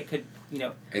it could.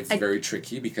 It's very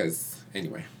tricky because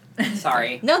anyway.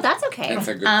 Sorry. No, that's okay. That's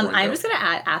a good point, I'm just going to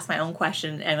ask my own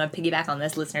question, and I'm going to piggyback on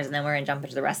this, listeners, and then we're going to jump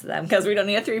into the rest of them, because we don't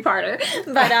need a three-parter.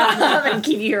 But I'm going to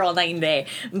keep you here all night and day.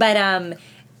 But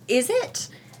is it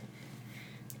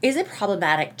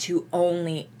problematic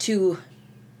to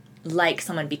like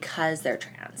someone because they're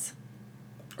trans?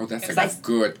 Oh, that's a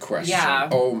good question. Yeah.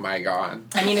 Oh, my God.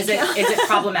 I mean, is it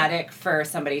problematic for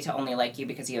somebody to only like you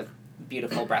because you have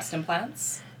beautiful breast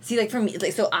implants? See, like, for me,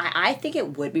 like, so I think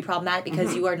it would be problematic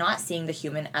because you are not seeing the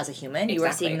human as a human. Exactly. You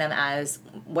are seeing them as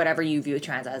whatever you view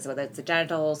trans as, whether it's the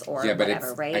genitals or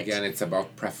whatever, right? Again, it's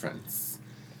about preference.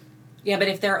 Yeah, but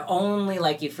if they're only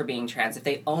like you for being trans, if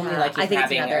they only like you for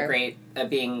having a great,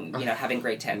 having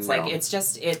great tits, like, it's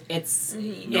just, it's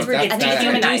reducing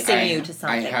you to something,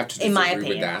 I have to disagree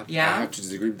with that. Yeah? I have to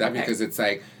disagree with that because it's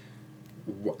like,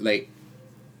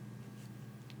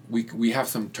 we have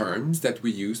some terms that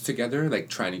we use together, like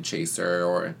tranny chaser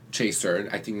or chaser.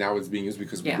 I think now it's being used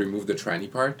because we removed the tranny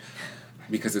part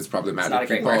because it's problematic. It's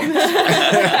not a great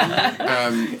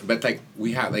word. But like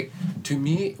we had to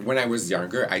me when I was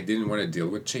younger, I didn't want to deal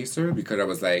with chaser because I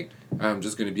was like, I'm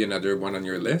just going to be another one on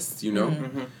your list, you know.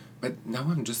 Mm-hmm. But now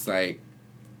I'm just like,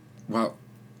 well,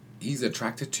 he's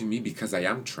attracted to me because I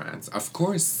am trans. Of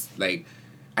course, like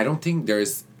I don't think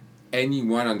there's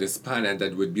anyone on this planet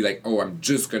that would be like, oh, I'm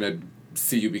just gonna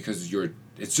see you because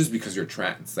it's just because you're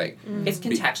trans. Like it's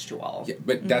contextual. Yeah,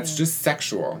 but that's just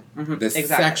sexual. The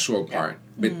sexual part.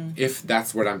 But if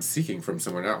that's what I'm seeking from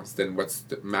someone else, then what's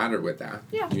the matter with that?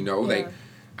 Yeah. You know, like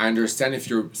I understand if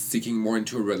you're seeking more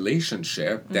into a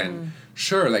relationship, then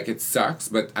sure, like it sucks,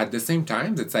 but at the same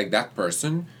time, it's like that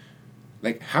person,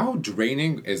 like how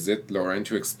draining is it, Lauren,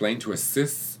 to explain to a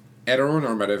cis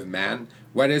heteronormative man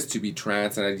what is to be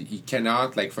trans, and he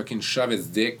cannot like fucking shove his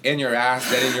dick in your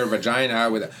ass, then in your vagina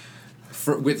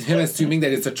with him assuming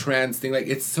that it's a trans thing. Like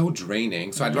it's so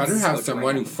draining. So I'd rather have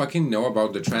someone who fucking know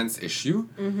about the trans issue,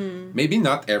 maybe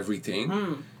not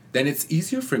everything. Then it's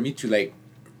easier for me to like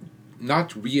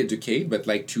not re-educate, but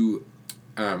like to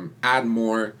add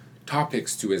more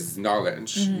topics to his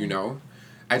knowledge. You know,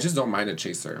 I just don't mind a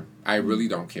chaser. I really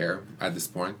don't care at this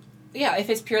point. Yeah, if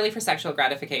it's purely for sexual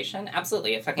gratification,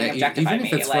 absolutely. If fucking objectify me, even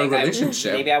if it's for a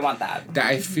relationship, maybe I want that. That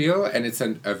I feel, and it's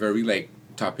a very like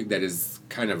topic that is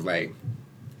kind of like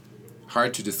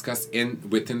hard to discuss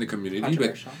within the community,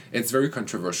 but it's very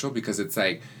controversial because it's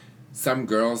like some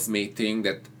girls may think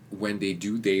that when they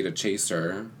do date a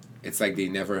chaser, it's like they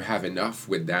never have enough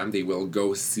with them. They will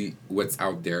go see what's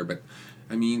out there, but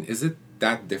I mean, is it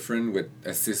that different with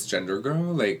a cisgender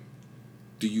girl? Like,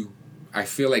 I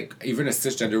feel like even a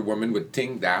cisgender woman would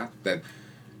think that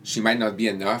she might not be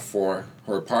enough for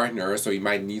her partner, so he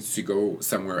might need to go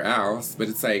somewhere else. But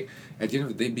it's like, at the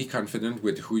end of the day, be confident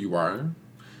with who you are.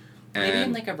 Maybe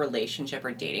in like a relationship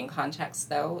or dating context,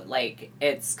 though, like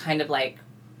it's kind of like,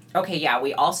 okay, yeah,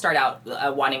 we all start out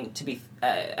wanting to be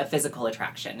a physical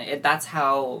attraction. That's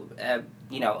how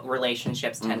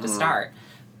relationships tend to start.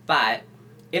 But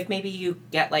if maybe you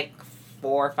get like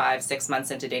 4, 5, 6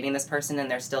 months into dating this person and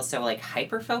they're still so like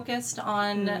hyper focused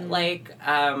on like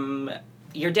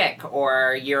your dick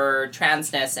or your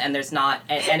transness, and there's not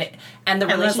and the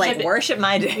relationship like worship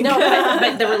my dick. No,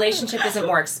 but the relationship isn't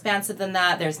more expansive than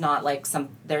that. There's not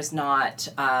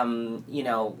you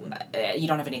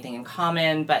don't have anything in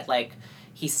common, but like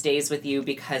he stays with you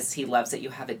because he loves that you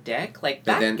have a dick. Like,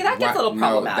 But that, then that gets a little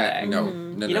problematic.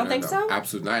 You don't think so?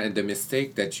 Absolutely not. And the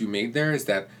mistake that you made there is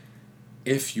that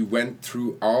if you went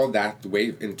through all that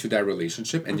way into that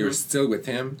relationship and you're still with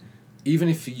him, even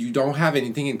if you don't have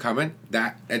anything in common,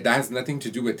 that has nothing to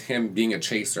do with him being a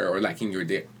chaser or liking your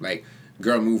dick. Like,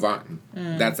 girl, move on.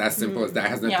 That's as simple as that.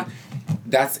 Has nothing. Yeah.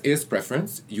 That's his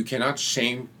preference. You cannot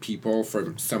shame people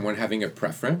for someone having a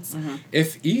preference.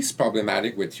 If he's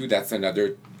problematic with you, that's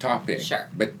another topic. Sure.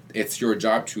 But it's your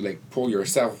job to like pull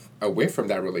yourself away from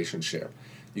that relationship.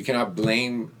 You cannot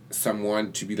blame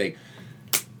someone to be like,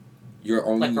 you're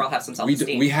only... Like, girl, have some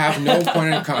self-esteem. We have no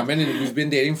point in common, and we've been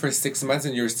dating for 6 months,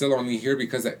 and you're still only here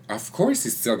because... Of course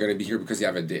he's still going to be here because you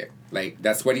have a dick. Like,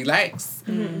 that's what he likes.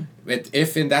 But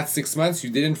if in that 6 months you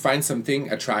didn't find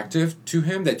something attractive to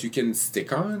him that you can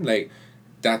stick on, like,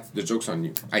 that's the joke's on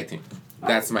you, I think.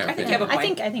 That's my I think opinion. you have a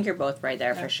point. I think you're both right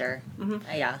there for sure.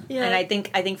 Yeah. And I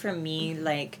think for me,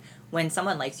 like, when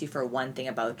someone likes you for one thing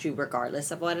about you,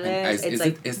 regardless of what it is, it's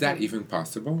like... Is that even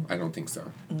possible? I don't think so.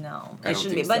 No, I it don't shouldn't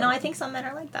think be. But so. no, I think some men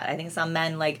are like that. I think some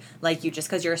men like you just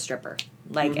because you're a stripper,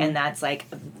 like, and that's like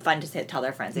fun to tell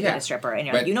their friends that you're a stripper, and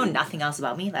you're like, you know nothing else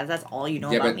about me. That's all you know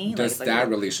about but me. does like, that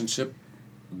relationship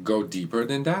go deeper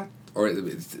than that? Or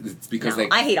it's because no,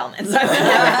 like... I hate all men. So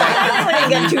I don't want to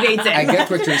get 2 dates in. I get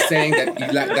what you're saying, that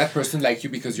you that person like you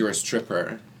because you're a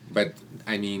stripper, but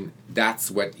I mean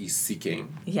that's what he's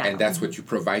seeking, and that's what you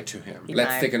provide to him.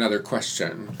 Let's take another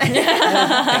question. Such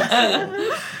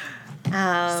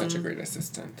a great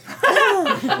assistant.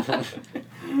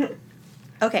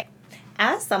 Okay.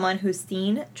 As someone who's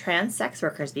seen trans sex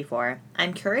workers before,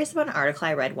 I'm curious about an article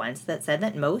I read once that said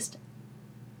that most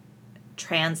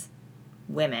trans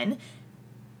women,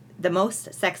 the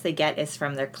most sex they get is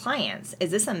from their clients.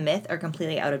 Is this a myth or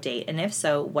completely out of date? And if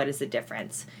so, what is the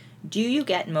difference? Do you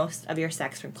get most of your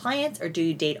sex from clients or do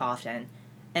you date often?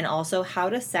 And also, how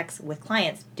does sex with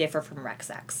clients differ from rec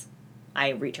sex?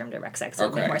 I retermed it rec sex so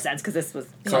it made more sense because this was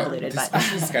convoluted. This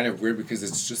question is kind of weird because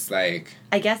it's just like...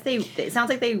 I guess it sounds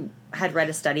like they had read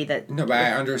a study that... No, but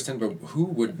I understand, but who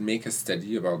would make a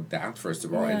study about that, first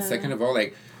of all? And second of all,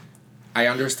 like, I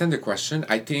understand the question.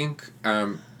 I think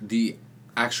the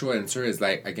actual answer is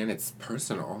like, again, it's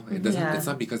personal. It doesn't. It's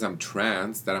not because I'm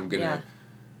trans that I'm gonna...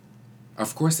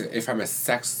 Of course, if I'm a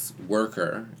sex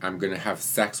worker, I'm gonna have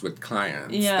sex with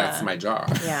clients. That's my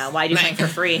job. Yeah, why do something for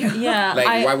free?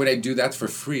 Why would I do that for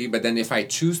free? But then if I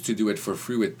choose to do it for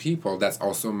free with people, that's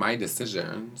also my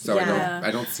decision. So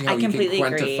I don't see how you can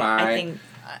quantify...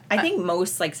 I think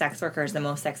most like sex workers, the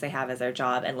most sex they have is their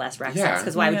job and less rec sex.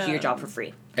 Because why would you do your job for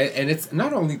free? And it's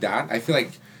not only that. I feel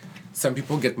like some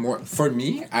people get more. For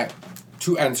me,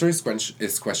 to answer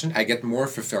his question, I get more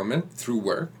fulfillment through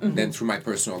work than through my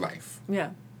personal life. Yeah.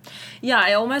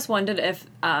 I almost wondered if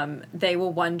they were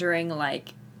wondering like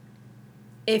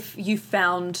if you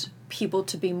found people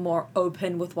to be more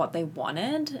open with what they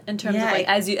wanted in terms of like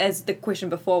as the question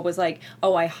before was like,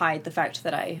 oh, I hide the fact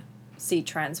that I see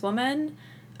trans women.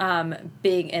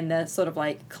 Being in the sort of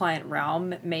like client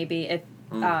realm, maybe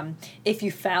if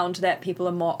you found that people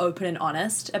are more open and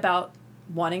honest about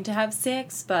wanting to have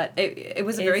sex, but it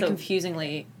was a very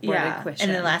confusingly worded question.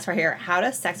 And then the last part here, how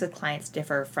does sex with clients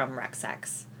differ from rec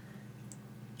sex?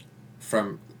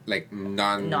 From like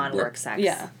non-work sex.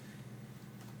 Yeah.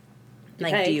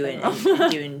 Like, do you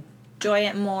enjoy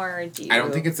it more? I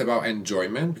don't think it's about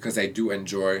enjoyment because I do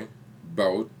enjoy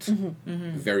both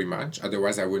very much.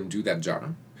 Otherwise, I wouldn't do that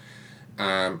job.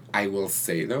 I will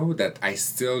say, though, that I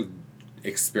still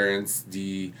experience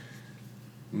the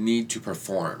need to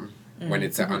perform when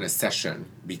it's on a session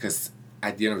because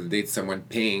at the end of the day, it's someone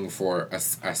paying for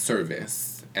a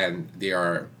service and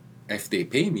if they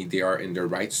pay me, they are in their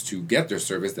rights to get their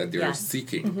service that they're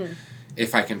seeking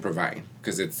if I can provide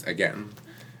because it's, again,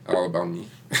 all about me.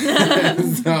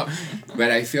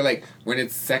 But I feel like when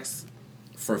it's sex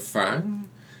for fun,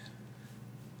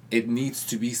 it needs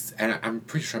to be, and I'm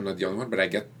pretty sure I'm not the only one, but I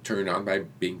get turned on by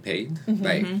being paid.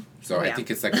 I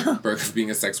think it's like a perk of being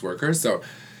a sex worker. So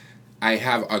I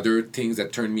have other things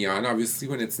that turn me on, obviously,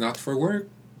 when it's not for work.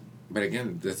 But again,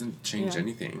 it doesn't change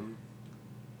anything.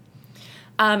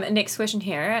 Next question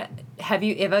here. Have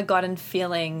you ever gotten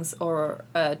feelings or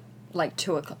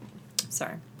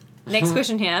Next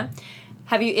question here.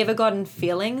 Have you ever gotten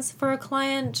feelings for a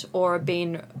client or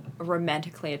been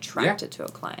romantically attracted to a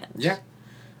client? Yeah.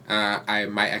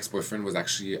 My ex-boyfriend was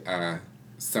actually a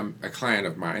client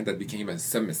of mine that became a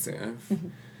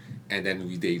submissive, and then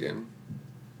we dated.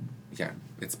 Yeah,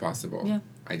 it's possible. Yeah.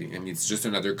 I mean, it's just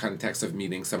another context of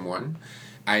meeting someone,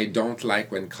 I don't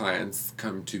like when clients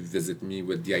come to visit me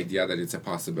with the idea that it's a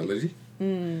possibility.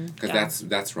 Because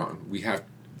that's wrong. We have,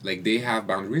 like, they have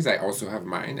boundaries. I also have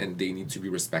mine, and they need to be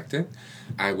respected.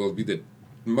 I will be the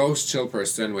most chill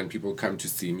person when people come to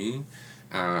see me.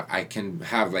 I can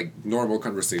have, like, normal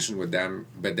conversation with them,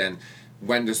 but then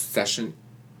when the session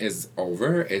is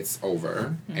over, it's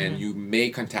over, and you may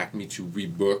contact me to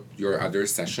rebook your other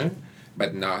session,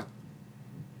 but not,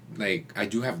 like, I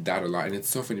do have that a lot, and it's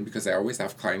so funny because I always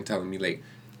have clients telling me, like,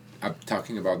 I'm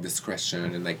talking about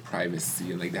discretion and, like, privacy,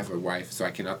 and, like, they have a wife, so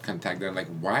I cannot contact them. Like,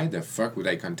 why the fuck would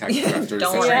I contact you after the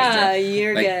session? Yeah,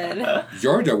 you're like, good.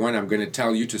 You're the one I'm going to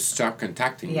tell you to stop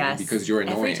contacting me because you're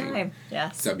annoying. Every time,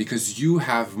 yes. So, because you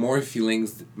have more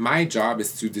feelings, my job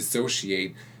is to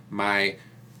dissociate my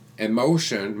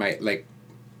emotion, my, like,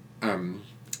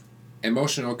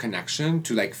 emotional connection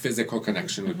to, like, physical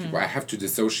connection with people. I have to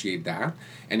dissociate that.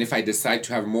 And if I decide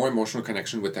to have more emotional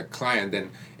connection with a client, then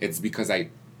it's because I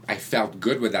felt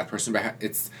good with that person. But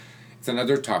it's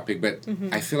another topic. But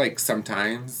I feel like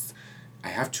sometimes I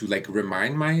have to, like,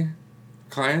 remind my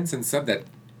clients and stuff that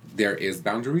there is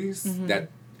boundaries, that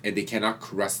and they cannot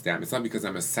cross them. It's not because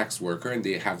I'm a sex worker and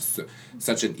they have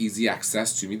such an easy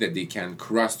access to me that they can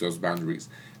cross those boundaries.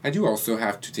 I do also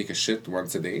have to take a shit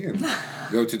once a day and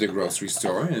go to the grocery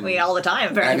store. And We all the time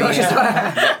for the grocery store.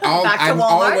 I'm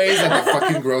always at the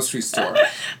fucking grocery store.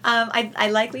 I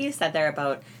like what you said there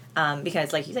about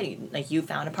because, like you said, you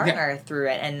found a partner through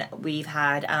it, and we've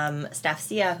had Steph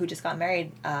Sia, who just got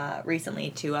married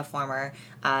recently to a former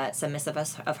submissive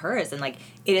of hers, and, like,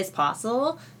 it is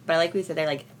possible, but like we said, they're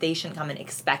like, they shouldn't come in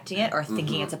expecting it or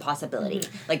thinking it's a possibility.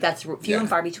 Like, that's few and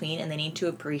far between, and they need to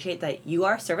appreciate that you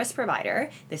are a service provider.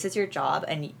 This is your job,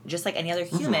 and just like any other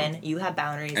human, you have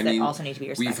boundaries that also need to be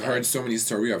respected. We've heard so many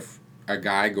stories of a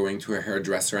guy going to a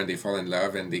hairdresser and they fall in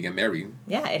love and they get married.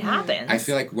 Yeah, it happens. I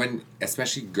feel like when,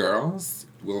 especially girls,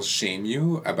 will shame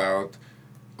you about,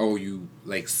 oh, you,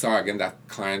 like, saw again that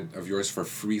client of yours for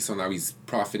free, so now he's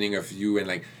profiting of you. And,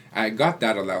 like, I got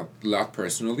that a lot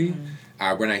personally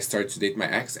when I started to date my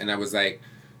ex, and I was like,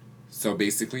 so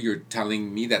basically you're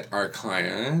telling me that our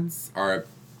clients are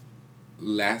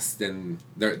less than,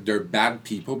 they're bad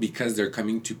people because they're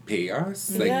coming to pay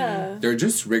us. Like, they're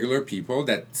just regular people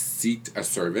that seek a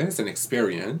service and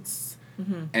experience,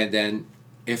 and then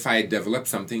if I develop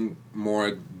something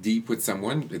more deep with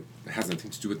someone, it has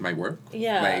nothing to do with my work.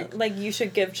 Like you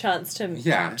should give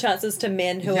chances to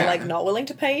men who are, like, not willing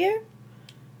to pay you,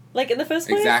 like, in the first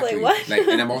place. Exactly. Like, what? Like,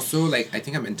 and I'm also, like, I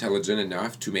think I'm intelligent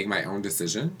enough to make my own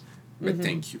decision, but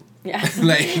thank you.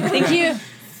 Like, thank you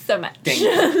so much. Thank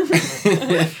you.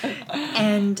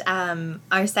 And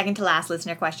our second to last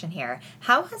listener question here.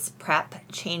 How has PrEP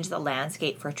changed the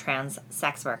landscape for trans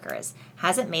sex workers?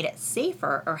 Has it made it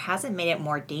safer, or has it made it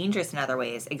more dangerous in other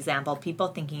ways? Example, people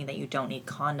thinking that you don't need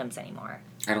condoms anymore.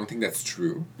 I don't think that's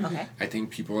true. Okay. I think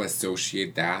people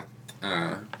associate that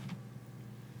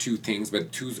two things,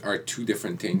 but two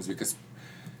different things because,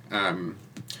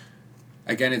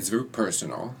 again, it's very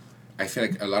personal. I feel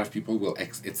like a lot of people will,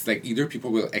 it's like either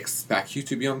people will expect you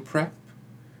to be on PrEP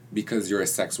because you're a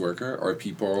sex worker, or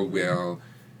people will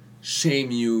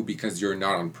shame you because you're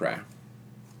not on PrEP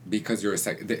because you're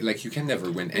like, you can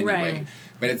never win anyway. Right.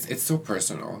 But it's so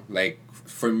personal. Like,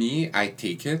 for me, I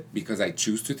take it because I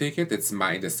choose to take it. It's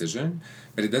my decision.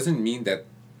 But it doesn't mean that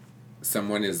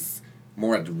someone is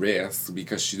more at risk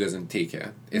because she doesn't take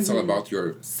it. It's all about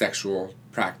your sexual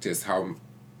practice, how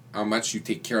much you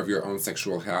take care of your own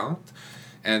sexual health.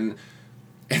 And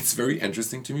it's very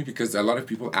interesting to me because a lot of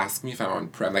people ask me if I'm on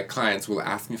PrEP. Like, clients will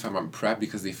ask me if I'm on PrEP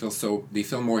because they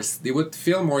would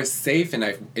feel more safe. And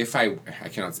I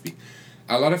cannot speak.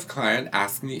 A lot of clients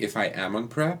ask me if I am on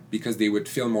PrEP because they would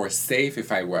feel more safe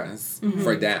if I was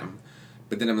for them.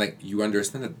 But then I'm like, you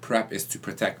understand that PrEP is to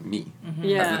protect me.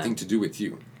 It has nothing to do with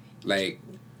you. Like,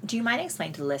 do you mind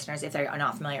explaining to the listeners, if they're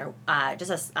not familiar,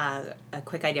 just a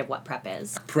quick idea of what PrEP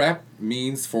is? PrEP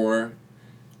means for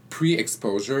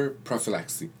pre-exposure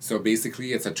prophylaxis. So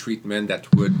basically, it's a treatment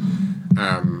that would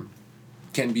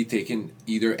can be taken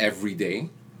either every day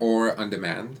or on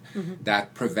demand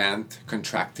that prevent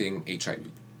contracting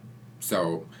HIV.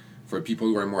 So for people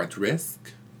who are more at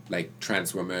risk, like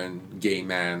trans women, gay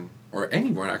men, or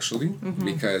anyone actually,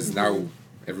 because now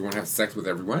everyone has sex with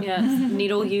everyone. Yeah,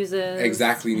 needle users.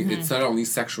 Exactly. It's not only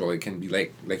sexual. It can be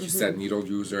like you said, needle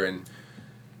user,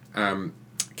 and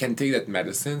can take that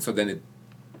medicine. So then it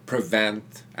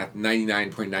prevent at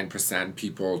 99.9%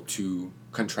 people to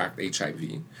contract HIV.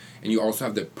 And you also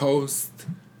have the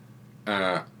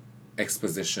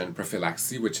exposition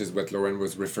prophylaxis, which is what Lauren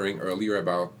was referring earlier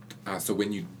about. So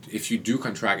if you do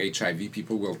contract HIV,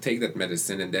 people will take that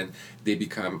medicine and then they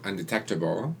become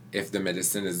undetectable if the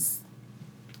medicine is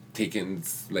taken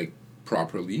like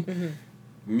properly,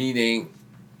 meaning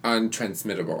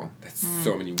untransmittable. That's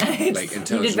so many like intelligent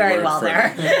You did very words well for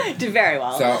there. that. Did very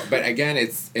well. So, but again,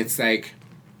 it's like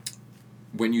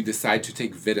when you decide to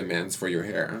take vitamins for your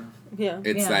hair,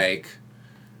 it's like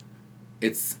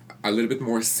it's a little bit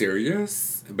more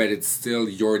serious, but it's still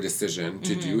your decision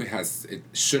to do. It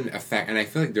shouldn't affect, and I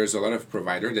feel like there's a lot of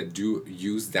providers that do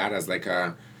use that as like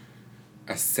a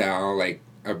sell, like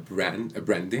a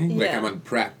branding. Like I'm on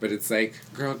PrEP, but it's like,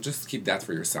 girl, just keep that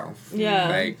for yourself. Yeah.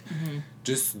 Like,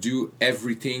 just do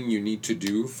everything you need to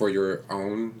do for your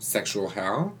own sexual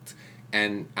health.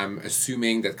 And I'm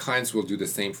assuming that clients will do the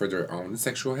same for their own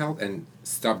sexual health and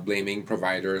stop blaming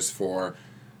providers for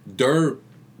their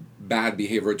bad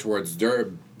behavior towards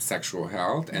their sexual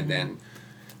health. And then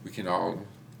we can all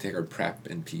take our PrEP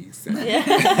in peace. And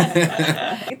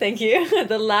Thank you.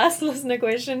 The last listener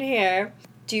question here.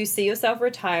 Do you see yourself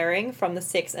retiring from the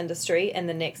sex industry in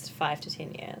the next 5 to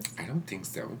 10 years? I don't think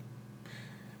so.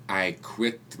 I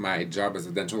quit my job as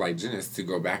a dental hygienist to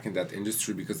go back in that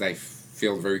industry because I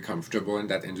feel very comfortable in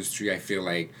that industry. I feel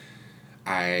like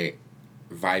I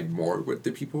vibe more with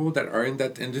the people that are in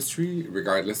that industry,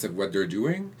 regardless of what they're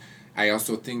doing. I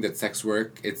also think that sex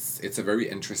work, it's a very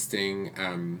interesting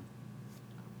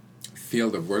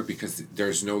field of work because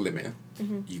there's no limit.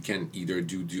 You can either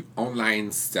do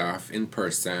online stuff, in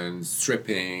person,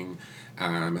 stripping,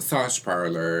 massage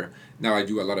parlor. Now I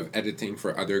do a lot of editing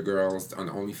for other girls on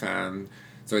OnlyFans.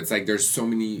 So it's like there's so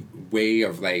many way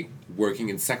of like working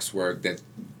in sex work that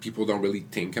people don't really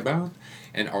think about.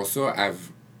 And also I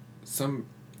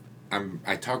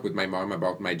talk with my mom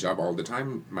about my job all the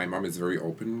time. My mom is very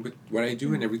open with what I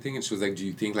do and everything. And she was like, do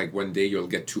you think like one day you'll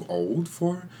get too old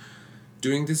for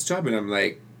doing this job? And I'm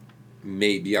like,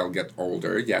 maybe I'll get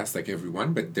older, yes, like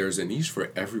everyone, but there's a niche for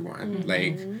everyone.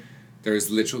 Like, there's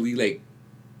literally, like,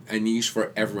 a niche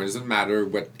for everyone. It doesn't matter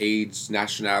what age,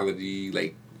 nationality,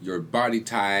 like, your body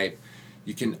type.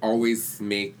 You can always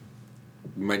make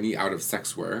money out of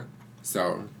sex work.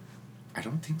 So, I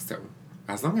don't think so.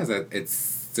 As long as it's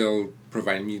still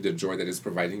providing me the joy that it's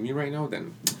providing me right now,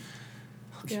 then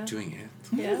I'll keep doing it.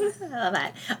 Yeah. I love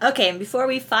that. Okay, and before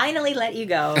we finally let you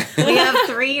go, we have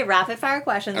 3 rapid-fire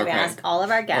questions we ask all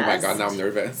of our guests. Oh my God, now I'm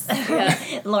nervous.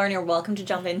 Lauren, you're welcome to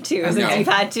jump in too, since No. you've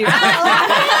had to.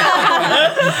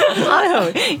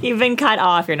 Oh, you've been cut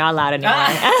off. You're not allowed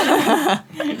anymore.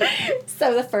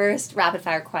 So the first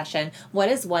rapid-fire question, what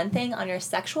is one thing on your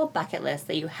sexual bucket list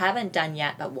that you haven't done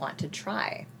yet but want to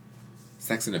try?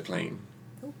 Sex in a plane.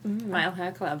 Mile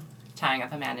Hair Club. Tying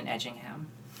up a man in Edgingham.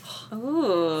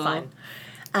 Ooh. Fun.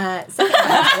 Second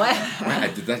one, I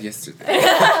did that yesterday.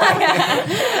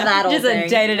 that old Just thing. a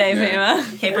day-to-day Yeah.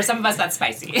 theme. Okay, for some of us that's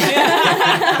spicy.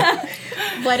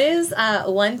 What is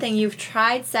one thing you've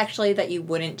tried sexually that you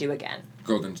wouldn't do again?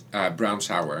 Brown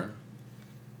shower.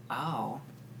 Oh.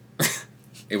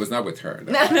 It was not with her.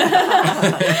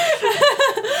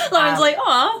 Lauren's like,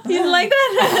 aw, you didn't like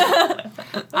that?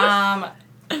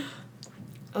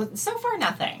 So far,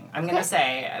 nothing. I'm going to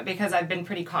say, because I've been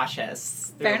pretty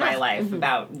cautious Fair through my enough. life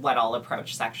about what I'll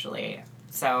approach sexually.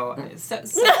 So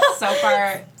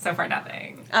far,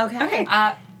 nothing. Okay.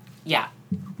 Yeah.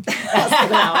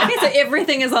 Okay, so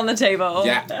everything is on the table.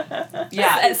 Yeah.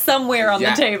 Yeah. Somewhere on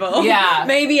Yeah. the table. Yeah.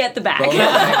 Maybe at the back. Both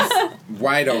legs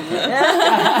wide open.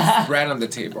 Spread on the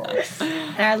table.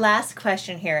 And our last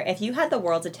question here. If you had the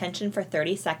world's attention for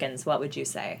 30 seconds, what would you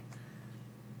say?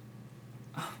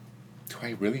 Do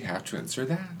I really have to answer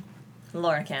that?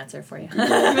 Lauren can answer for you.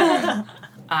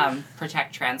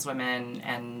 Protect trans women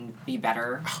and be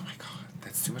better. Oh my God,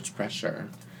 that's too much pressure.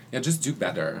 Yeah, just do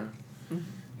better.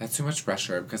 That's too much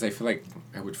pressure because I feel like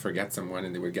I would forget someone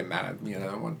and they would get mad at me and I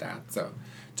don't want that. So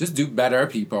just do better,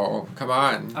 people. Come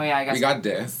on. Oh, yeah, I guess. We got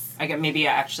this. I guess maybe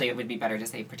actually it would be better to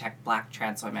say protect Black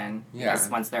trans women. Yeah. Because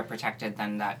once they're protected,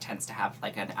 then that tends to have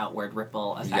like an outward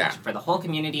ripple effect Yeah. for the whole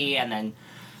community, and then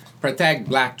Protect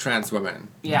Black trans women.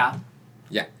 yeah.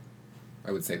 Yeah,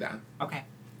 I would say that. Okay.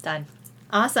 Done.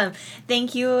 Awesome.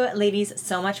 Thank you, ladies,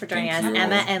 so much for joining Thank us, you.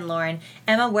 Emma and Lauren.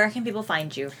 Emma, where can people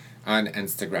find you? On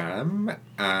Instagram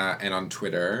and on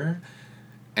Twitter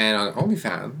and on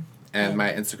OnlyFans. And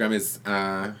my Instagram is,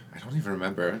 I don't even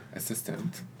remember,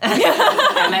 assistant.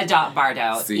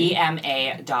 Ema.Bardot. See?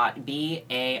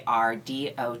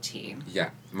 EMA.BARDOT.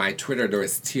 Yeah. My Twitter, though,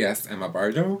 is TS Ema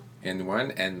Bardot in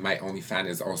one. And my OnlyFans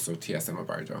is also TS Ema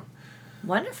Bardot.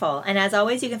 Wonderful. And as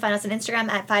always, you can find us on Instagram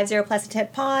at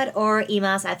 50plusatip or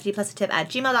email us at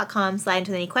 3plusatip@gmail.com. Slide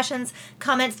into any questions,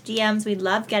 comments, DMs. We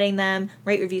love getting them.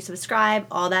 Rate, review, subscribe,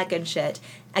 all that good shit.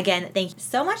 Again, thank you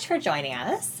so much for joining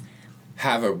us.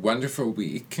 Have a wonderful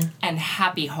week. And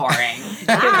happy whoring.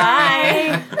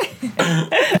 Bye.